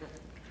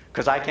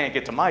because I can't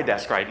get to my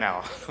desk right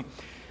now.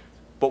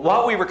 But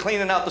while we were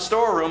cleaning out the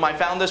storeroom, I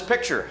found this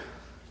picture.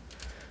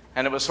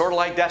 And it was sort of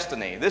like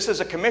destiny. This is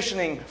a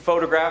commissioning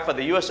photograph of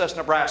the USS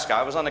Nebraska.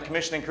 I was on the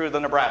commissioning crew of the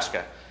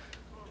Nebraska.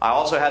 I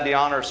also had the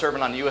honor of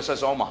serving on the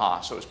USS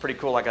Omaha, so it was pretty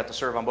cool. I got to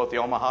serve on both the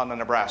Omaha and the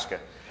Nebraska.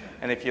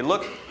 And if you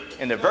look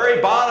in the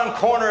very bottom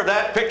corner of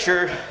that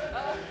picture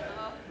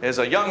is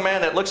a young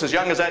man that looks as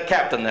young as that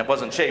captain that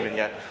wasn't shaven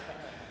yet.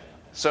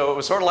 So it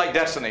was sort of like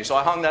destiny. So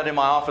I hung that in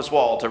my office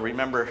wall to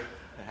remember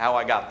how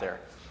I got there.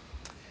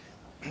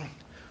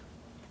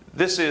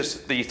 This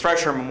is the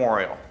Thresher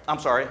Memorial. I'm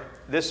sorry.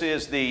 This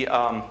is the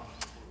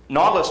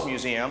Nautilus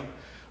Museum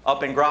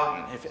up in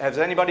Groton. Has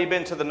anybody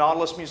been to the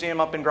Nautilus Museum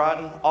up in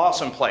Groton?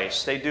 Awesome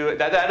place. They do it.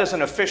 That is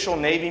an official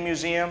Navy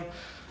museum.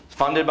 It's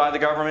funded by the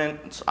government.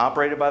 It's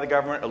operated by the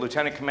government. A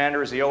lieutenant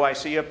commander is the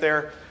OIC up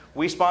there.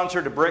 We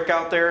sponsored a brick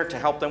out there to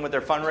help them with their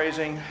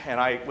fundraising, and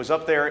I was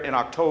up there in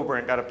October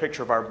and got a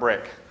picture of our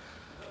brick.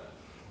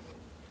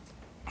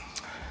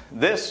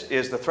 This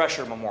is the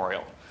Thresher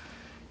Memorial.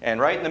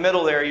 And right in the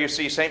middle there you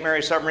see St.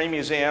 Mary's Submarine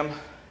Museum,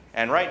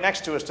 and right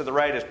next to us to the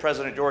right is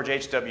President George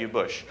H.W.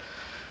 Bush.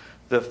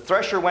 The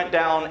Thresher went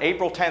down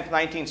April 10th,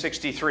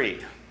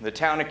 1963. The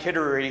town of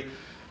Kittery,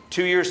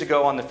 2 years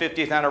ago on the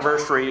 50th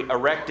anniversary,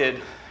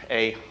 erected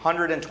a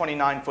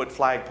 129-foot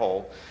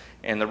flagpole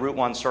in the Route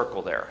 1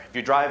 circle there. If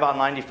you drive on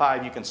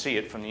 95, you can see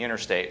it from the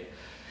interstate.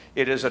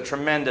 It is a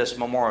tremendous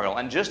memorial.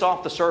 And just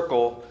off the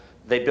circle,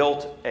 they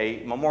built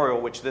a memorial,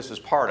 which this is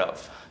part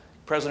of.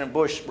 President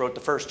Bush wrote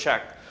the first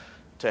check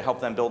to help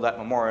them build that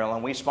memorial,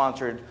 and we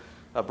sponsored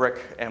a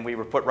brick, and we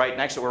were put right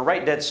next to it. We're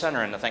right dead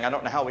center in the thing. I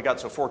don't know how we got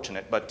so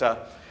fortunate, but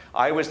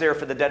I was there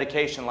for the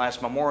dedication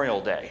last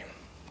Memorial Day.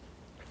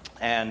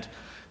 And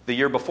the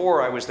year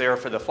before, I was there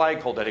for the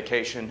flagpole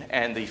dedication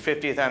and the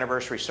 50th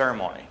anniversary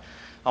ceremony.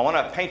 I want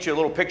to paint you a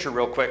little picture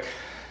real quick,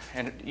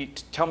 and you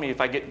tell me if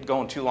I get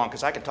going too long,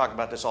 because I could talk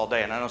about this all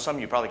day, and I know some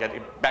of you probably got to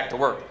get back to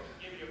work.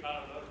 I'll give you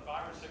about another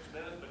 5 or 6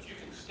 minutes, but you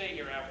can stay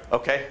here after.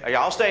 Okay,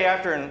 yeah, I'll stay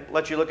after and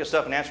let you look at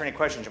stuff and answer any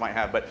questions you might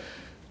have. But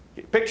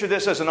picture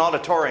this as an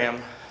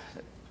auditorium,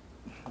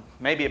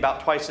 maybe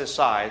about twice this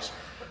size.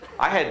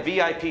 I had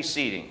VIP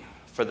seating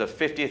for the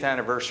 50th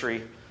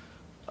anniversary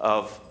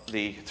of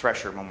the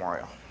Thresher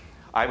Memorial.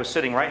 I was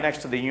sitting right next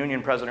to the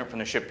Union president from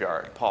the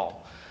shipyard,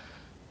 Paul.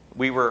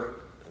 We were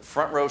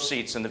front row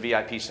seats in the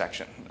VIP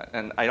section.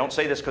 And I don't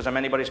say this because I'm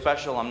anybody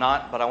special, I'm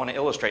not, but I want to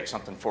illustrate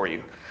something for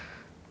you.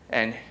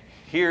 And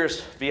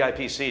here's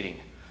VIP seating.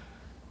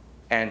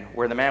 And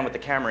where the man with the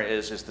camera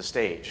is the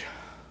stage.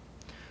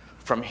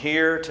 From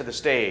here to the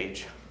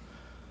stage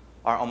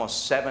are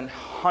almost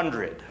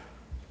 700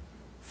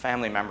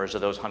 family members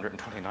of those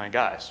 129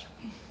 guys.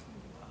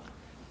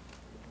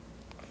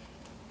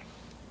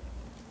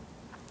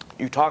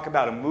 You talk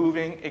about a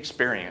moving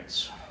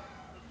experience.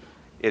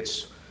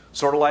 It's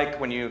sort of like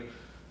when you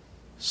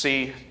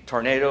see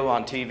tornado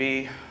on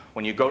TV.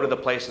 When you go to the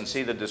place and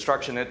see the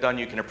destruction it done,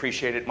 you can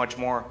appreciate it much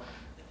more.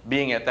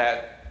 Being at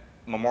that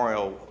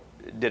memorial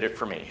did it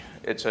for me.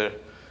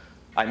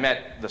 I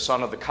met the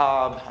son of the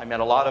Cobb. I met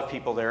a lot of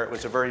people there. It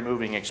was a very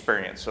moving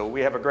experience. So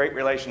we have a great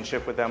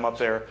relationship with them up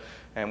there,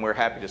 and we're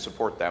happy to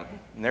support them.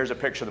 And there's a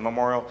picture of the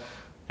memorial.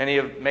 Any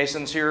of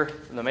Masons here?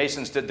 The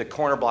Masons did the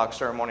corner block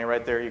ceremony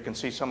right there. You can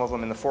see some of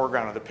them in the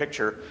foreground of the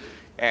picture.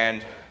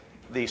 And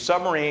the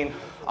submarine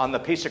on the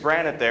piece of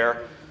granite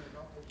there,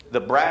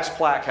 the brass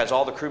plaque has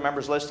all the crew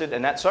members listed,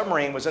 and that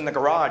submarine was in the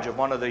garage of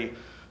one of the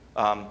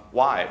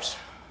wives.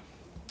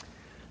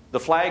 The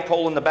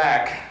flagpole in the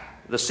back,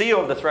 the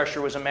CEO of the Thresher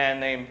was a man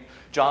named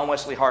John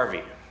Wesley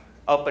Harvey,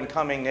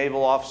 up-and-coming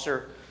naval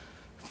officer,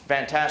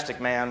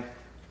 fantastic man.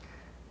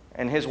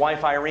 And his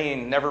wife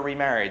Irene never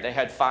remarried. They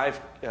had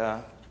five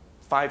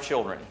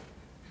children.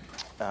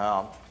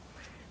 No,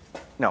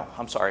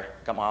 I'm sorry,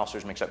 got my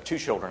officers mixed up. 2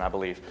 children, I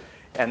believe.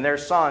 And their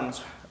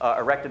sons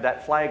erected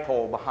that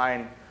flagpole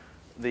behind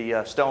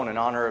the stone in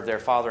honor of their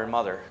father and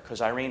mother,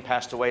 because Irene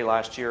passed away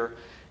last year,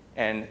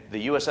 and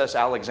the USS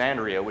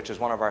Alexandria, which is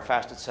one of our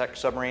fastest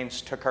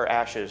submarines, took her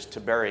ashes to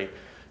bury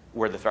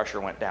where the Thresher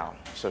went down.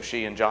 So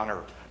she and John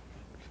are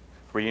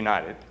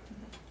reunited.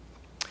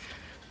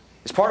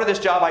 As part of this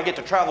job, I get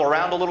to travel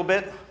around a little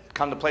bit,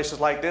 come to places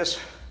like this.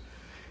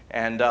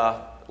 And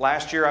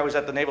last year, I was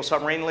at the Naval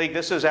Submarine League.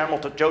 This is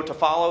Admiral Joe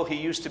Tafalo. He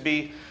used to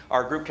be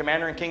our group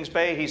commander in Kings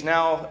Bay. He's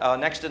now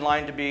next in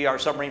line to be our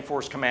submarine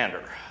force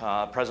commander.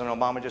 President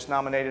Obama just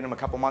nominated him a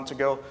couple months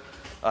ago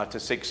to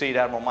succeed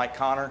Admiral Mike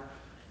Connor.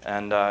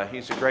 And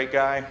he's a great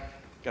guy.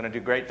 Going to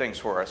do great things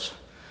for us.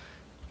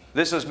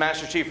 This is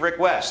Master Chief Rick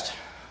West.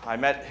 I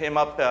met him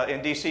up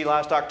in D.C.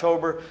 last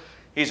October.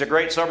 He's a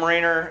great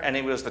submariner, and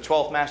he was the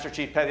 12th Master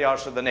Chief Petty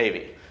Officer of the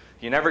Navy.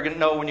 You never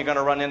know when you're going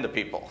to run into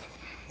people.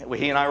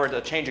 He and I were at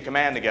a change of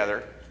command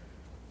together.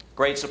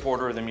 Great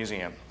supporter of the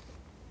museum.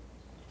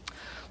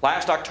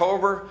 Last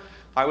October,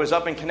 I was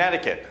up in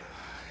Connecticut.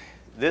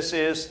 This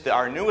is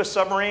our newest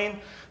submarine,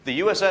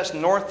 the USS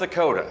North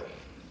Dakota.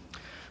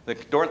 The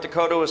North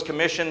Dakota was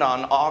commissioned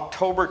on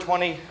October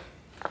 25th,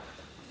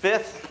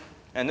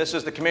 and this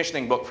is the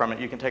commissioning book from it.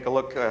 You can take a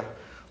look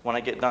when I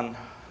get done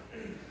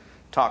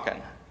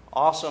talking.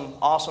 Awesome,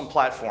 awesome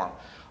platform.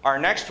 Our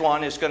next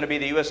one is going to be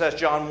the USS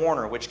John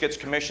Warner, which gets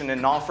commissioned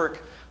in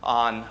Norfolk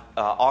on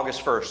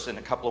August 1st. In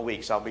a couple of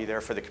weeks, I'll be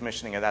there for the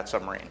commissioning of that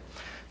submarine.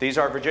 These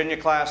are Virginia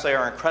class. They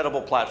are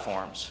incredible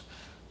platforms.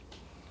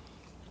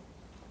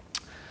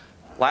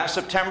 Last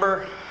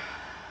September,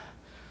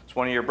 it's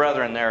one of your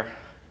brethren there,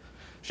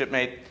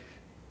 shipmate.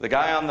 The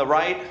guy on the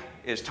right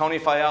is Tony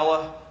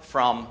Fiala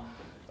from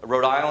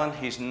Rhode Island.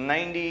 He's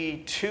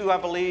 92, I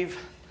believe.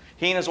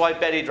 He and his wife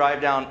Betty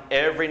drive down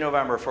every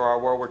November for our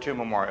World War II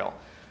memorial.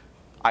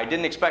 I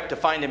didn't expect to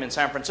find him in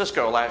San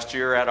Francisco last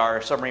year at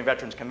our Submarine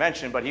Veterans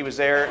Convention, but he was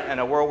there, and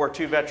a World War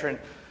II veteran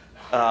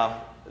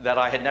that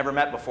I had never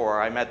met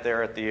before, I met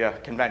there at the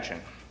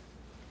convention.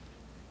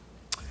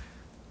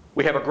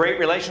 We have a great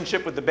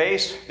relationship with the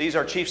base. These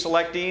are chief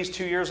selectees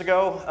 2 years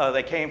ago.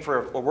 They came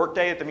for a work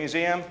day at the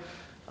museum.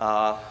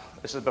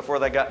 This is before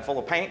they got full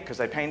of paint, because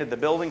they painted the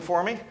building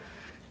for me.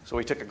 So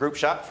we took a group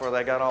shot before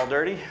they got all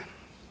dirty.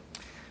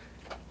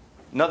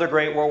 Another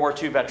great World War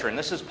II veteran.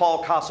 This is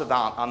Paul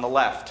Cassavant on the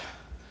left.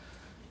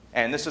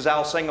 And this is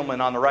Al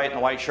Singelman on the right in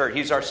the white shirt.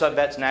 He's our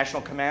Sub-Vets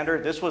National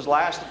Commander. This was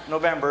last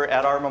November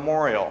at our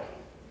memorial.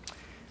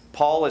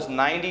 Paul is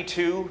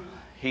 92.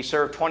 He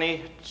served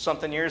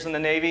 20-something years in the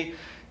Navy.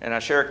 And I'll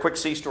share a quick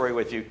sea story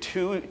with you.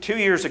 Two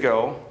years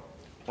ago,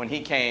 when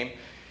he came,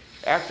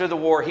 after the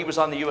war, he was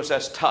on the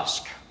USS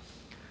Tusk.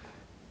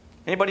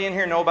 Anybody in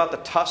here know about the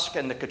Tusk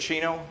and the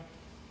Caccino?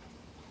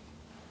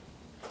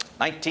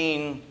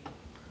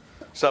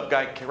 Sub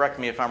guy, correct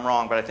me if I'm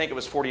wrong, but I think it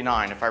was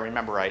 49, if I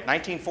remember right.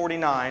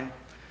 1949,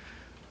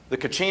 the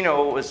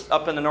Caccino was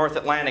up in the North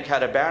Atlantic,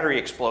 had a battery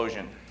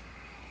explosion.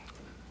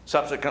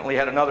 Subsequently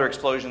had another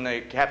explosion.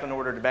 The captain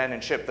ordered to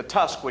abandon ship. The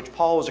Tusk, which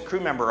Paul was a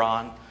crew member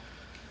on,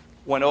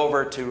 went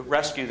over to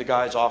rescue the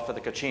guys off of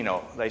the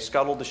Caccino. They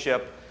scuttled the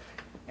ship,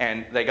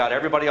 and they got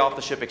everybody off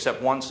the ship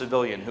except one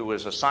civilian who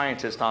was a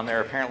scientist on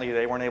there. Apparently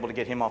they weren't able to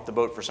get him off the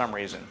boat for some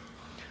reason.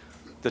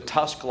 The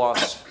Tusk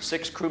lost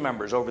 6 crew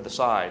members over the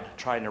side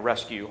trying to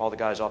rescue all the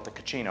guys off the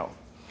Caccino.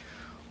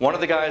 One of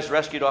the guys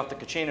rescued off the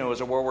Caccino was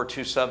a World War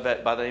II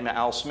sub-vet by the name of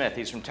Al Smith.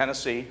 He's from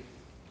Tennessee.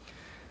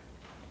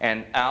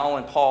 And Al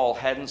and Paul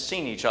hadn't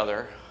seen each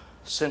other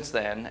since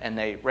then, and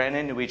they ran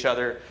into each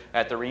other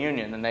at the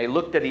reunion, and they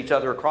looked at each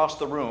other across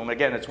the room.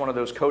 Again, it's one of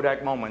those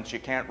Kodak moments. You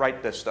can't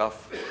write this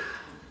stuff.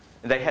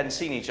 They hadn't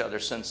seen each other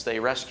since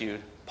they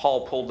rescued.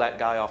 Paul pulled that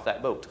guy off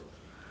that boat.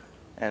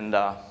 And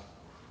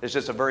it's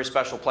just a very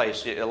special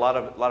place. A lot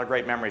of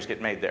great memories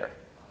get made there.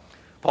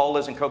 Paul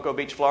lives in Cocoa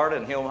Beach, Florida,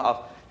 and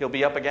he'll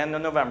be up again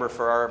in November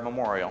for our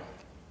memorial.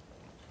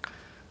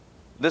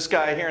 This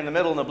guy here in the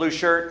middle in the blue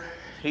shirt,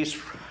 he's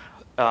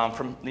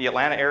from the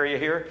Atlanta area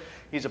here.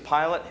 He's a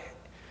pilot,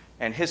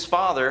 and his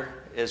father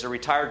is a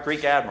retired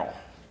Greek admiral.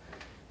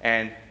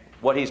 And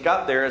what he's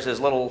got there is his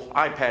little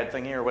iPad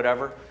thingy or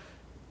whatever.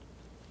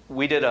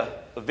 We did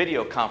a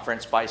video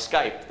conference by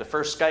Skype, the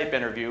first Skype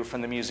interview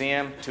from the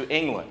museum to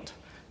England,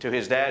 to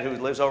his dad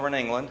who lives over in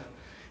England.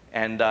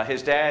 And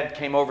his dad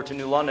came over to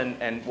New London,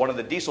 and one of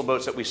the diesel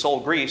boats that we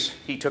sold grease,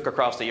 he took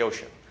across the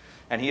ocean.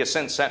 And he has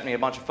since sent me a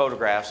bunch of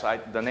photographs.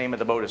 The name of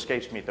the boat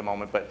escapes me at the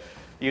moment, but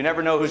you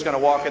never know who's going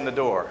to walk in the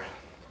door.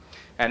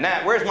 And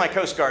that, where's my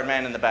Coast Guard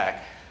man in the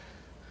back?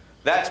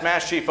 That's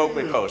Master Chief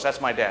Oakley Post.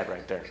 That's my dad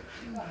right there.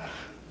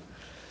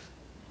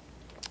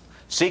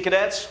 Sea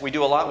Cadets, we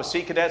do a lot with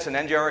Sea Cadets and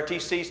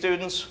NJROTC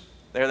students.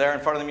 They're there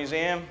in front of the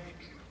museum.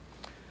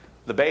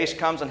 The base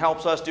comes and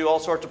helps us do all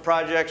sorts of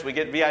projects. We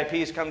get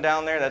VIPs come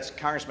down there. That's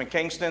Congressman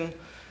Kingston.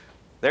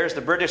 There's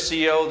the British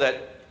CEO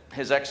that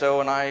his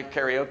XO and I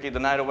karaoke the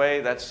night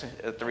away. That's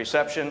at the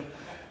reception.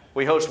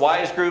 We host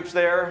WISE groups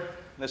there.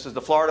 This is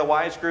the Florida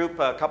WISE group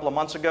a couple of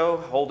months ago,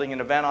 holding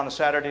an event on a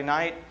Saturday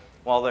night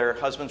while their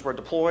husbands were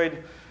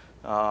deployed.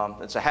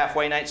 It's a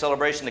halfway night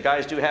celebration. The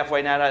guys do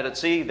halfway night out at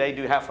sea. They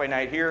do halfway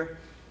night here.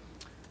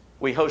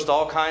 We host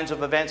all kinds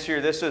of events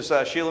here. This is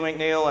Sheila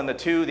McNeil and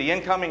the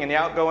incoming and the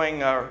outgoing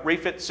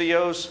refit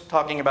COs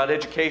talking about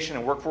education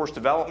and workforce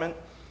development.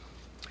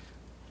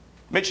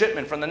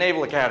 Midshipmen from the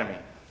Naval Academy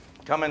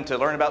coming to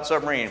learn about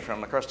submarine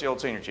from the crusty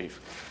old senior chief.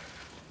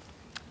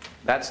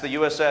 That's the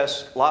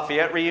USS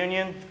Lafayette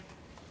reunion.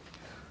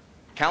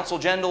 Consul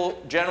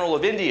General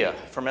of India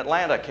from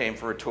Atlanta came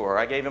for a tour.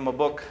 I gave him a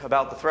book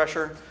about the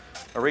Thresher,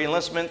 a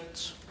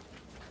re-enlistment.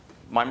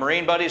 My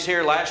Marine buddies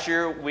here, last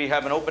year we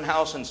have an open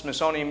house in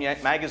Smithsonian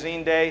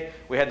Magazine Day.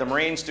 We had the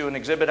Marines do an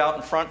exhibit out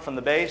in front from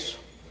the base.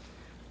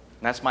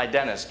 And that's my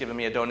dentist giving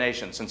me a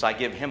donation, since I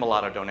give him a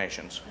lot of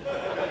donations.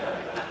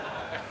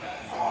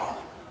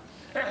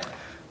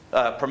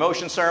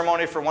 Promotion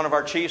ceremony for one of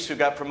our chiefs who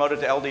got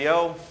promoted to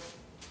LDO.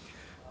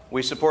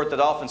 We support the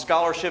Dolphin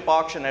Scholarship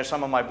Auction. There's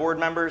some of my board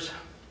members.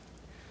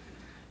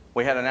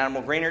 We had an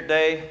Admiral Greenert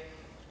Day,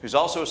 who's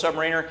also a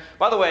submariner.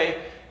 By the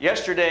way,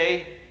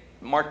 yesterday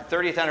marked the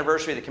 30th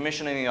anniversary of the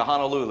commissioning of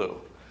Honolulu.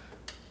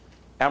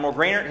 Admiral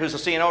Greenert, who's the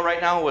CNO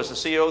right now, was the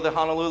CEO of the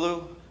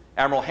Honolulu.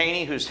 Admiral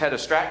Haney, who's head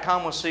of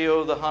STRATCOM, was CEO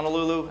of the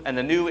Honolulu. And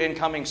the new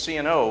incoming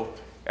CNO,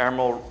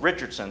 Admiral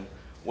Richardson,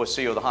 was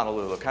CEO of the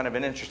Honolulu. Kind of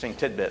an interesting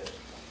tidbit.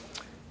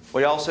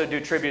 We also do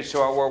tributes to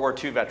our World War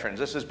II veterans.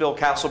 This is Bill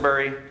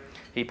Castleberry.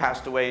 He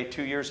passed away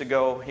 2 years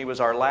ago. He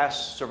was our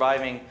last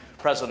surviving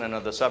president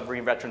of the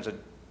Submarine Veterans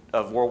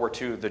of World War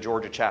II, the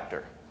Georgia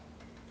chapter.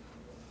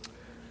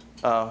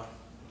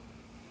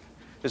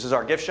 This is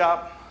our gift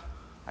shop.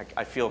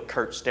 I feel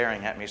Kurt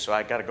staring at me, so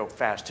I got to go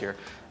fast here.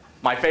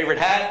 My favorite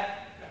hat.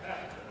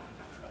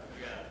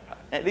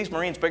 Are these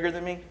Marines bigger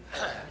than me?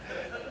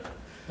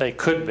 They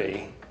could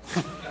be.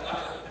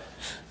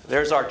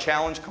 There's our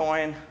challenge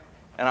coin.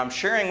 And I'm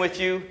sharing with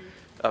you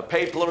a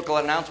paid political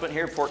announcement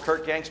here before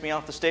Kurt yanks me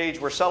off the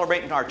stage. We're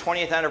celebrating our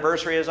 20th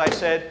anniversary, as I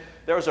said.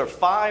 Those are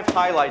 5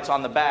 highlights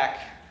on the back.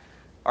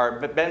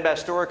 Our Ben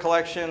Bastora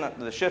collection,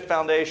 the Schiff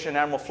Foundation,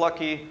 Admiral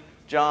Fluckey,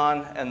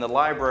 John, and the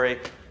library.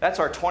 That's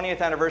our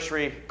 20th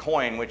anniversary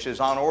coin, which is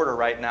on order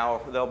right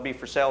now. They'll be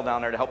for sale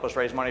down there to help us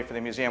raise money for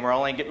the museum. We're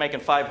only making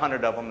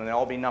 500 of them, and they'll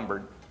all be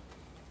numbered.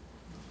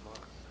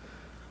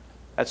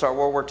 That's our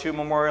World War II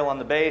memorial on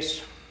the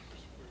base.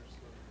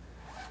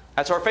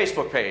 That's our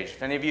Facebook page.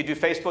 If any of you do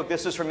Facebook,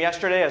 this is from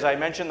yesterday. As I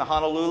mentioned, the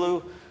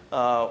Honolulu.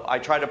 I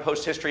try to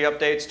post history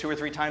updates 2 or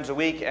 3 times a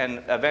week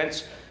and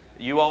events.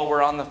 You all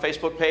were on the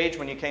Facebook page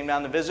when you came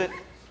down to visit.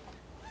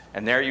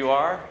 And there you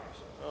are.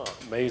 Oh,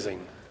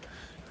 amazing.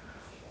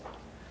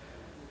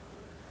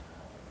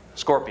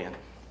 Scorpion.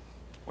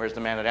 Where's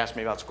the man that asked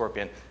me about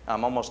Scorpion?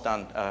 I'm almost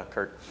done,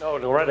 Kurt. No,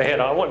 go right ahead.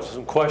 I want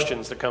some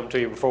questions to come to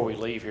you before we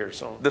leave here.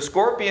 So the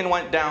Scorpion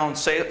went down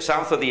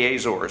south of the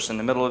Azores in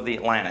the middle of the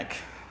Atlantic.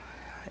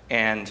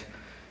 And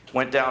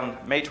went down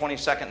May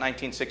 22nd,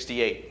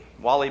 1968.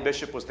 Wally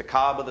Bishop was the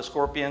cob of the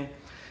Scorpion.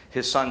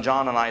 His son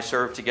John and I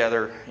served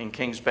together in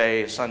Kings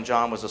Bay. His son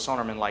John was a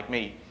sonarman like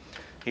me.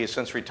 He has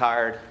since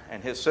retired,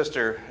 and his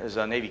sister is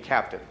a Navy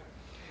captain.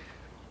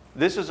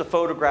 This is a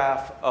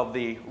photograph of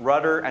the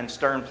rudder and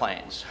stern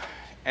planes.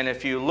 And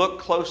if you look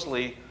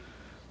closely,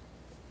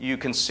 you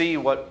can see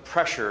what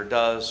pressure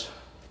does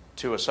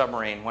to a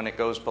submarine when it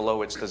goes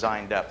below its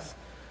design depth.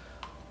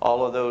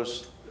 All of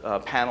those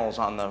panels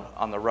on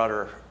the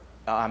rudder,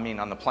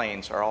 on the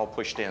planes, are all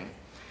pushed in.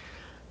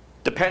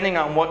 Depending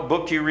on what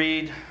book you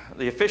read,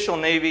 the official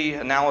Navy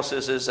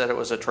analysis is that it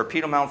was a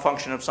torpedo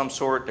malfunction of some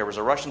sort. There was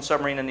a Russian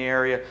submarine in the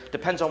area.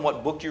 Depends on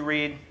what book you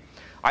read.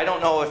 I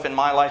don't know if in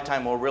my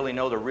lifetime we'll really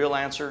know the real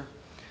answer.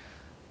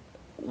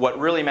 What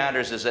really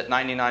matters is that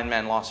 99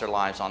 men lost their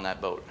lives on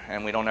that boat,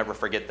 and we don't ever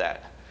forget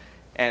that.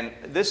 And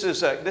this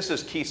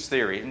is Keith's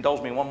theory.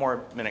 Indulge me one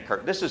more minute,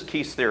 Kurt. This is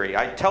Keith's theory.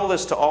 I tell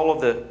this to all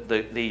of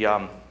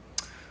the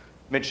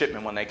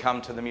midshipmen when they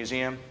come to the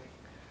museum.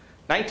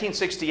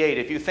 1968,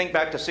 if you think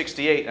back to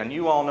 68, and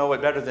you all know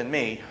it better than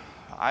me,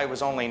 I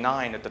was only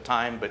 9 at the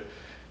time, but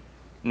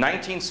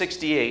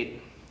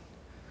 1968,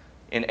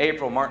 in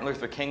April, Martin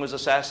Luther King was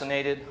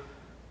assassinated.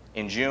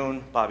 In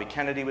June, Bobby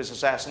Kennedy was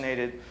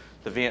assassinated.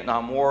 The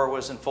Vietnam War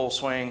was in full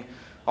swing.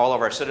 All of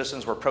our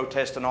citizens were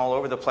protesting all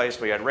over the place.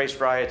 We had race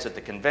riots at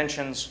the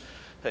conventions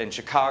in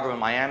Chicago and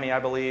Miami, I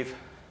believe.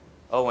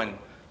 Oh, and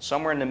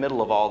somewhere in the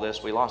middle of all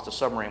this, we lost a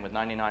submarine with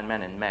 99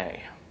 men in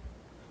May.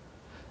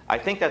 I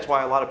think that's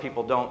why a lot of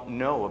people don't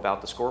know about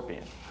the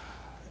Scorpion.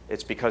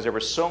 It's because there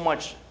was so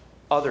much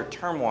other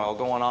turmoil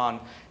going on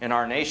in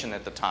our nation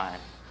at the time.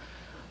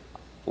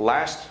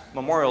 Last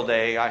Memorial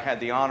Day, I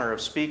had the honor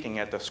of speaking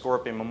at the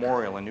Scorpion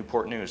Memorial in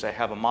Newport News. They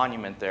have a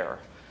monument there.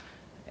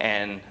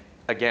 And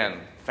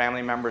again,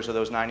 family members of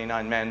those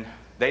 99 men,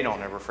 they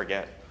don't ever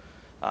forget.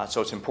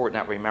 So it's important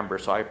that we remember.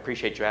 So I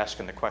appreciate you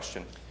asking the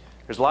question.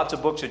 There's lots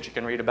of books that you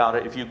can read about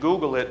it. If you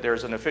Google it,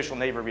 there's an official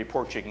Navy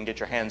report you can get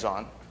your hands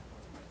on.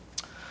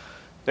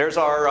 There's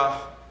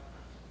our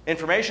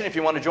information. If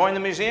you want to join the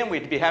museum,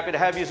 we'd be happy to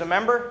have you as a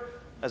member.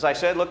 As I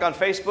said, look on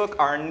Facebook.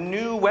 Our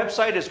new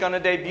website is going to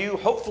debut,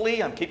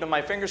 hopefully, I'm keeping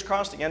my fingers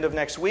crossed, the end of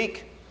next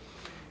week.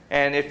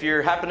 And if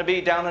you happen to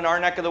be down in our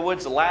neck of the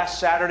woods, the last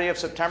Saturday of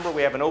September,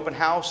 we have an open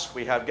house.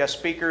 We have guest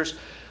speakers.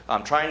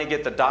 I'm trying to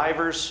get the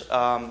divers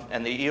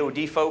and the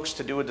EOD folks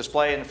to do a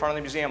display in front of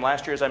the museum.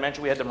 Last year, as I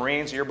mentioned, we had the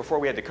Marines. The year before,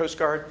 we had the Coast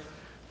Guard.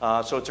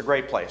 So it's a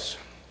great place.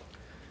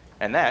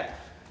 And that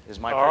is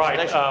my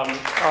presentation. All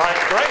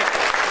right,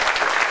 great.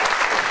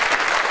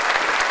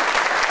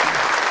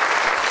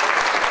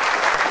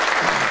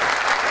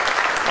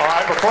 All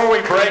right, before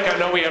we break, I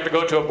know we have to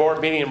go to a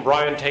board meeting, and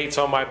Brian Tate's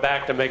on my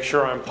back to make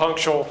sure I'm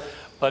punctual.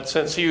 But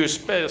since you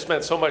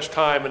spent so much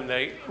time and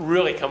they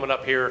really coming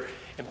up here,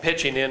 and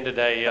pitching in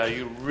today.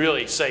 You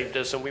really saved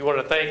us, and we want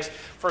to thank.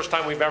 First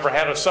time we've ever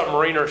had a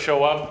submariner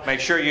show up. Make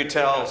sure you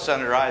tell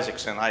Senator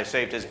Isaacson I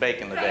saved his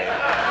bacon today.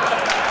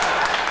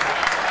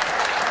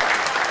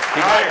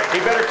 He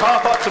better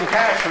cough up some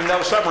cash from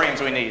those submarines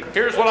we need.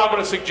 Here's what I'm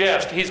going to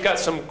suggest. He's got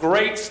some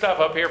great stuff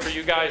up here for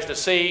you guys to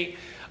see.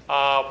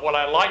 What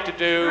I'd like to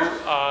do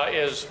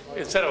is,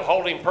 instead of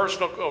holding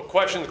personal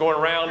questions going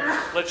around,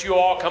 let you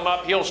all come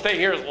up. He'll stay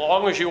here as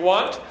long as you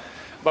want.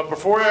 But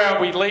before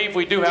we leave,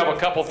 we do have a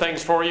couple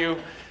things for you.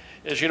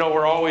 As you know,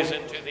 we're always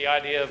into the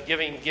idea of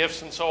giving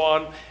gifts and so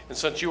on. And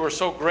since you were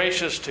so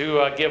gracious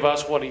to give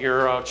us one of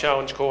your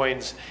challenge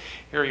coins,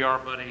 here you are,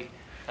 buddy.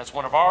 That's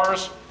one of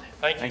ours.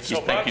 Thank you so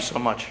much. Thank you so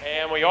much.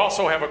 And we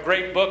also have a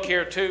great book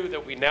here, too,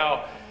 that we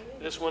now,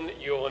 this one,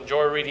 you'll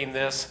enjoy reading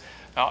this.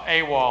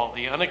 AWOL,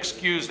 the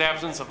unexcused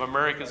absence of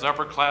America's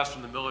upper class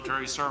from the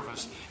military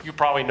service. You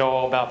probably know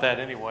all about that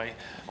anyway.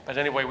 But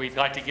anyway, we'd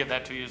like to give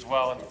that to you as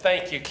well. And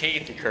thank you,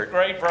 Keith. Thank you, Kurt.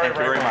 Great, Thank you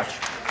very much.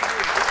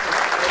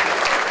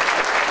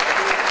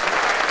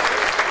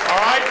 All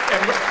right,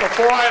 and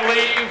before I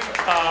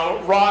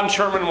leave, Ron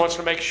Sherman wants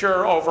to make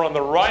sure over on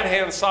the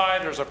right-hand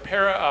side there's a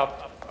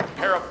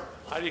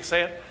how do you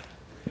say it?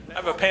 I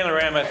have a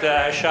panorama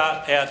that I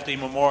shot at the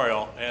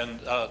memorial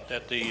and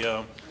at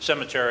the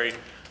cemetery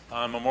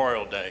on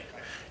Memorial Day.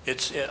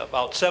 It's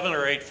about 7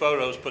 or 8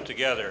 photos put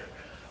together.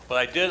 What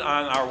I did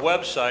on our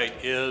website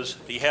is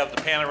you have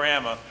the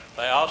panorama,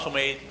 but I also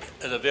made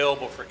it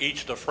available for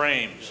each of the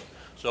frames.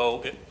 So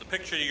the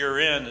picture you're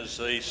in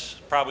is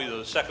probably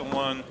the second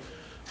one,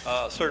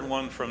 third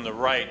one from the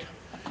right.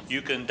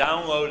 You can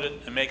download it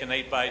and make an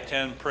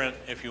 8x10 print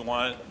if you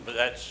want, but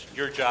that's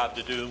your job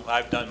to do.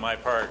 I've done my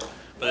part.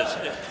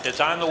 But it's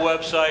on the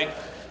website.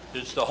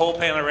 It's the whole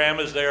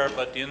panorama is there,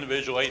 but the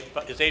individual is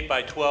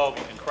 8x12.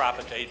 You can crop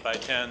it to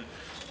 8x10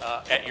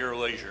 at your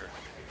leisure.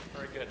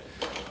 Very good.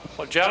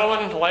 Well,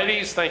 gentlemen,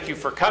 ladies, thank you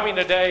for coming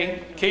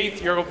today.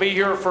 Keith, you're going to be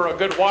here for a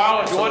good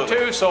while if you want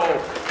to, so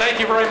thank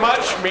you very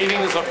much. Meeting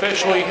is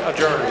officially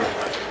adjourned.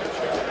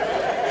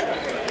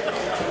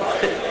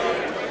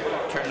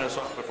 Turn this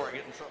off before I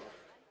get in trouble.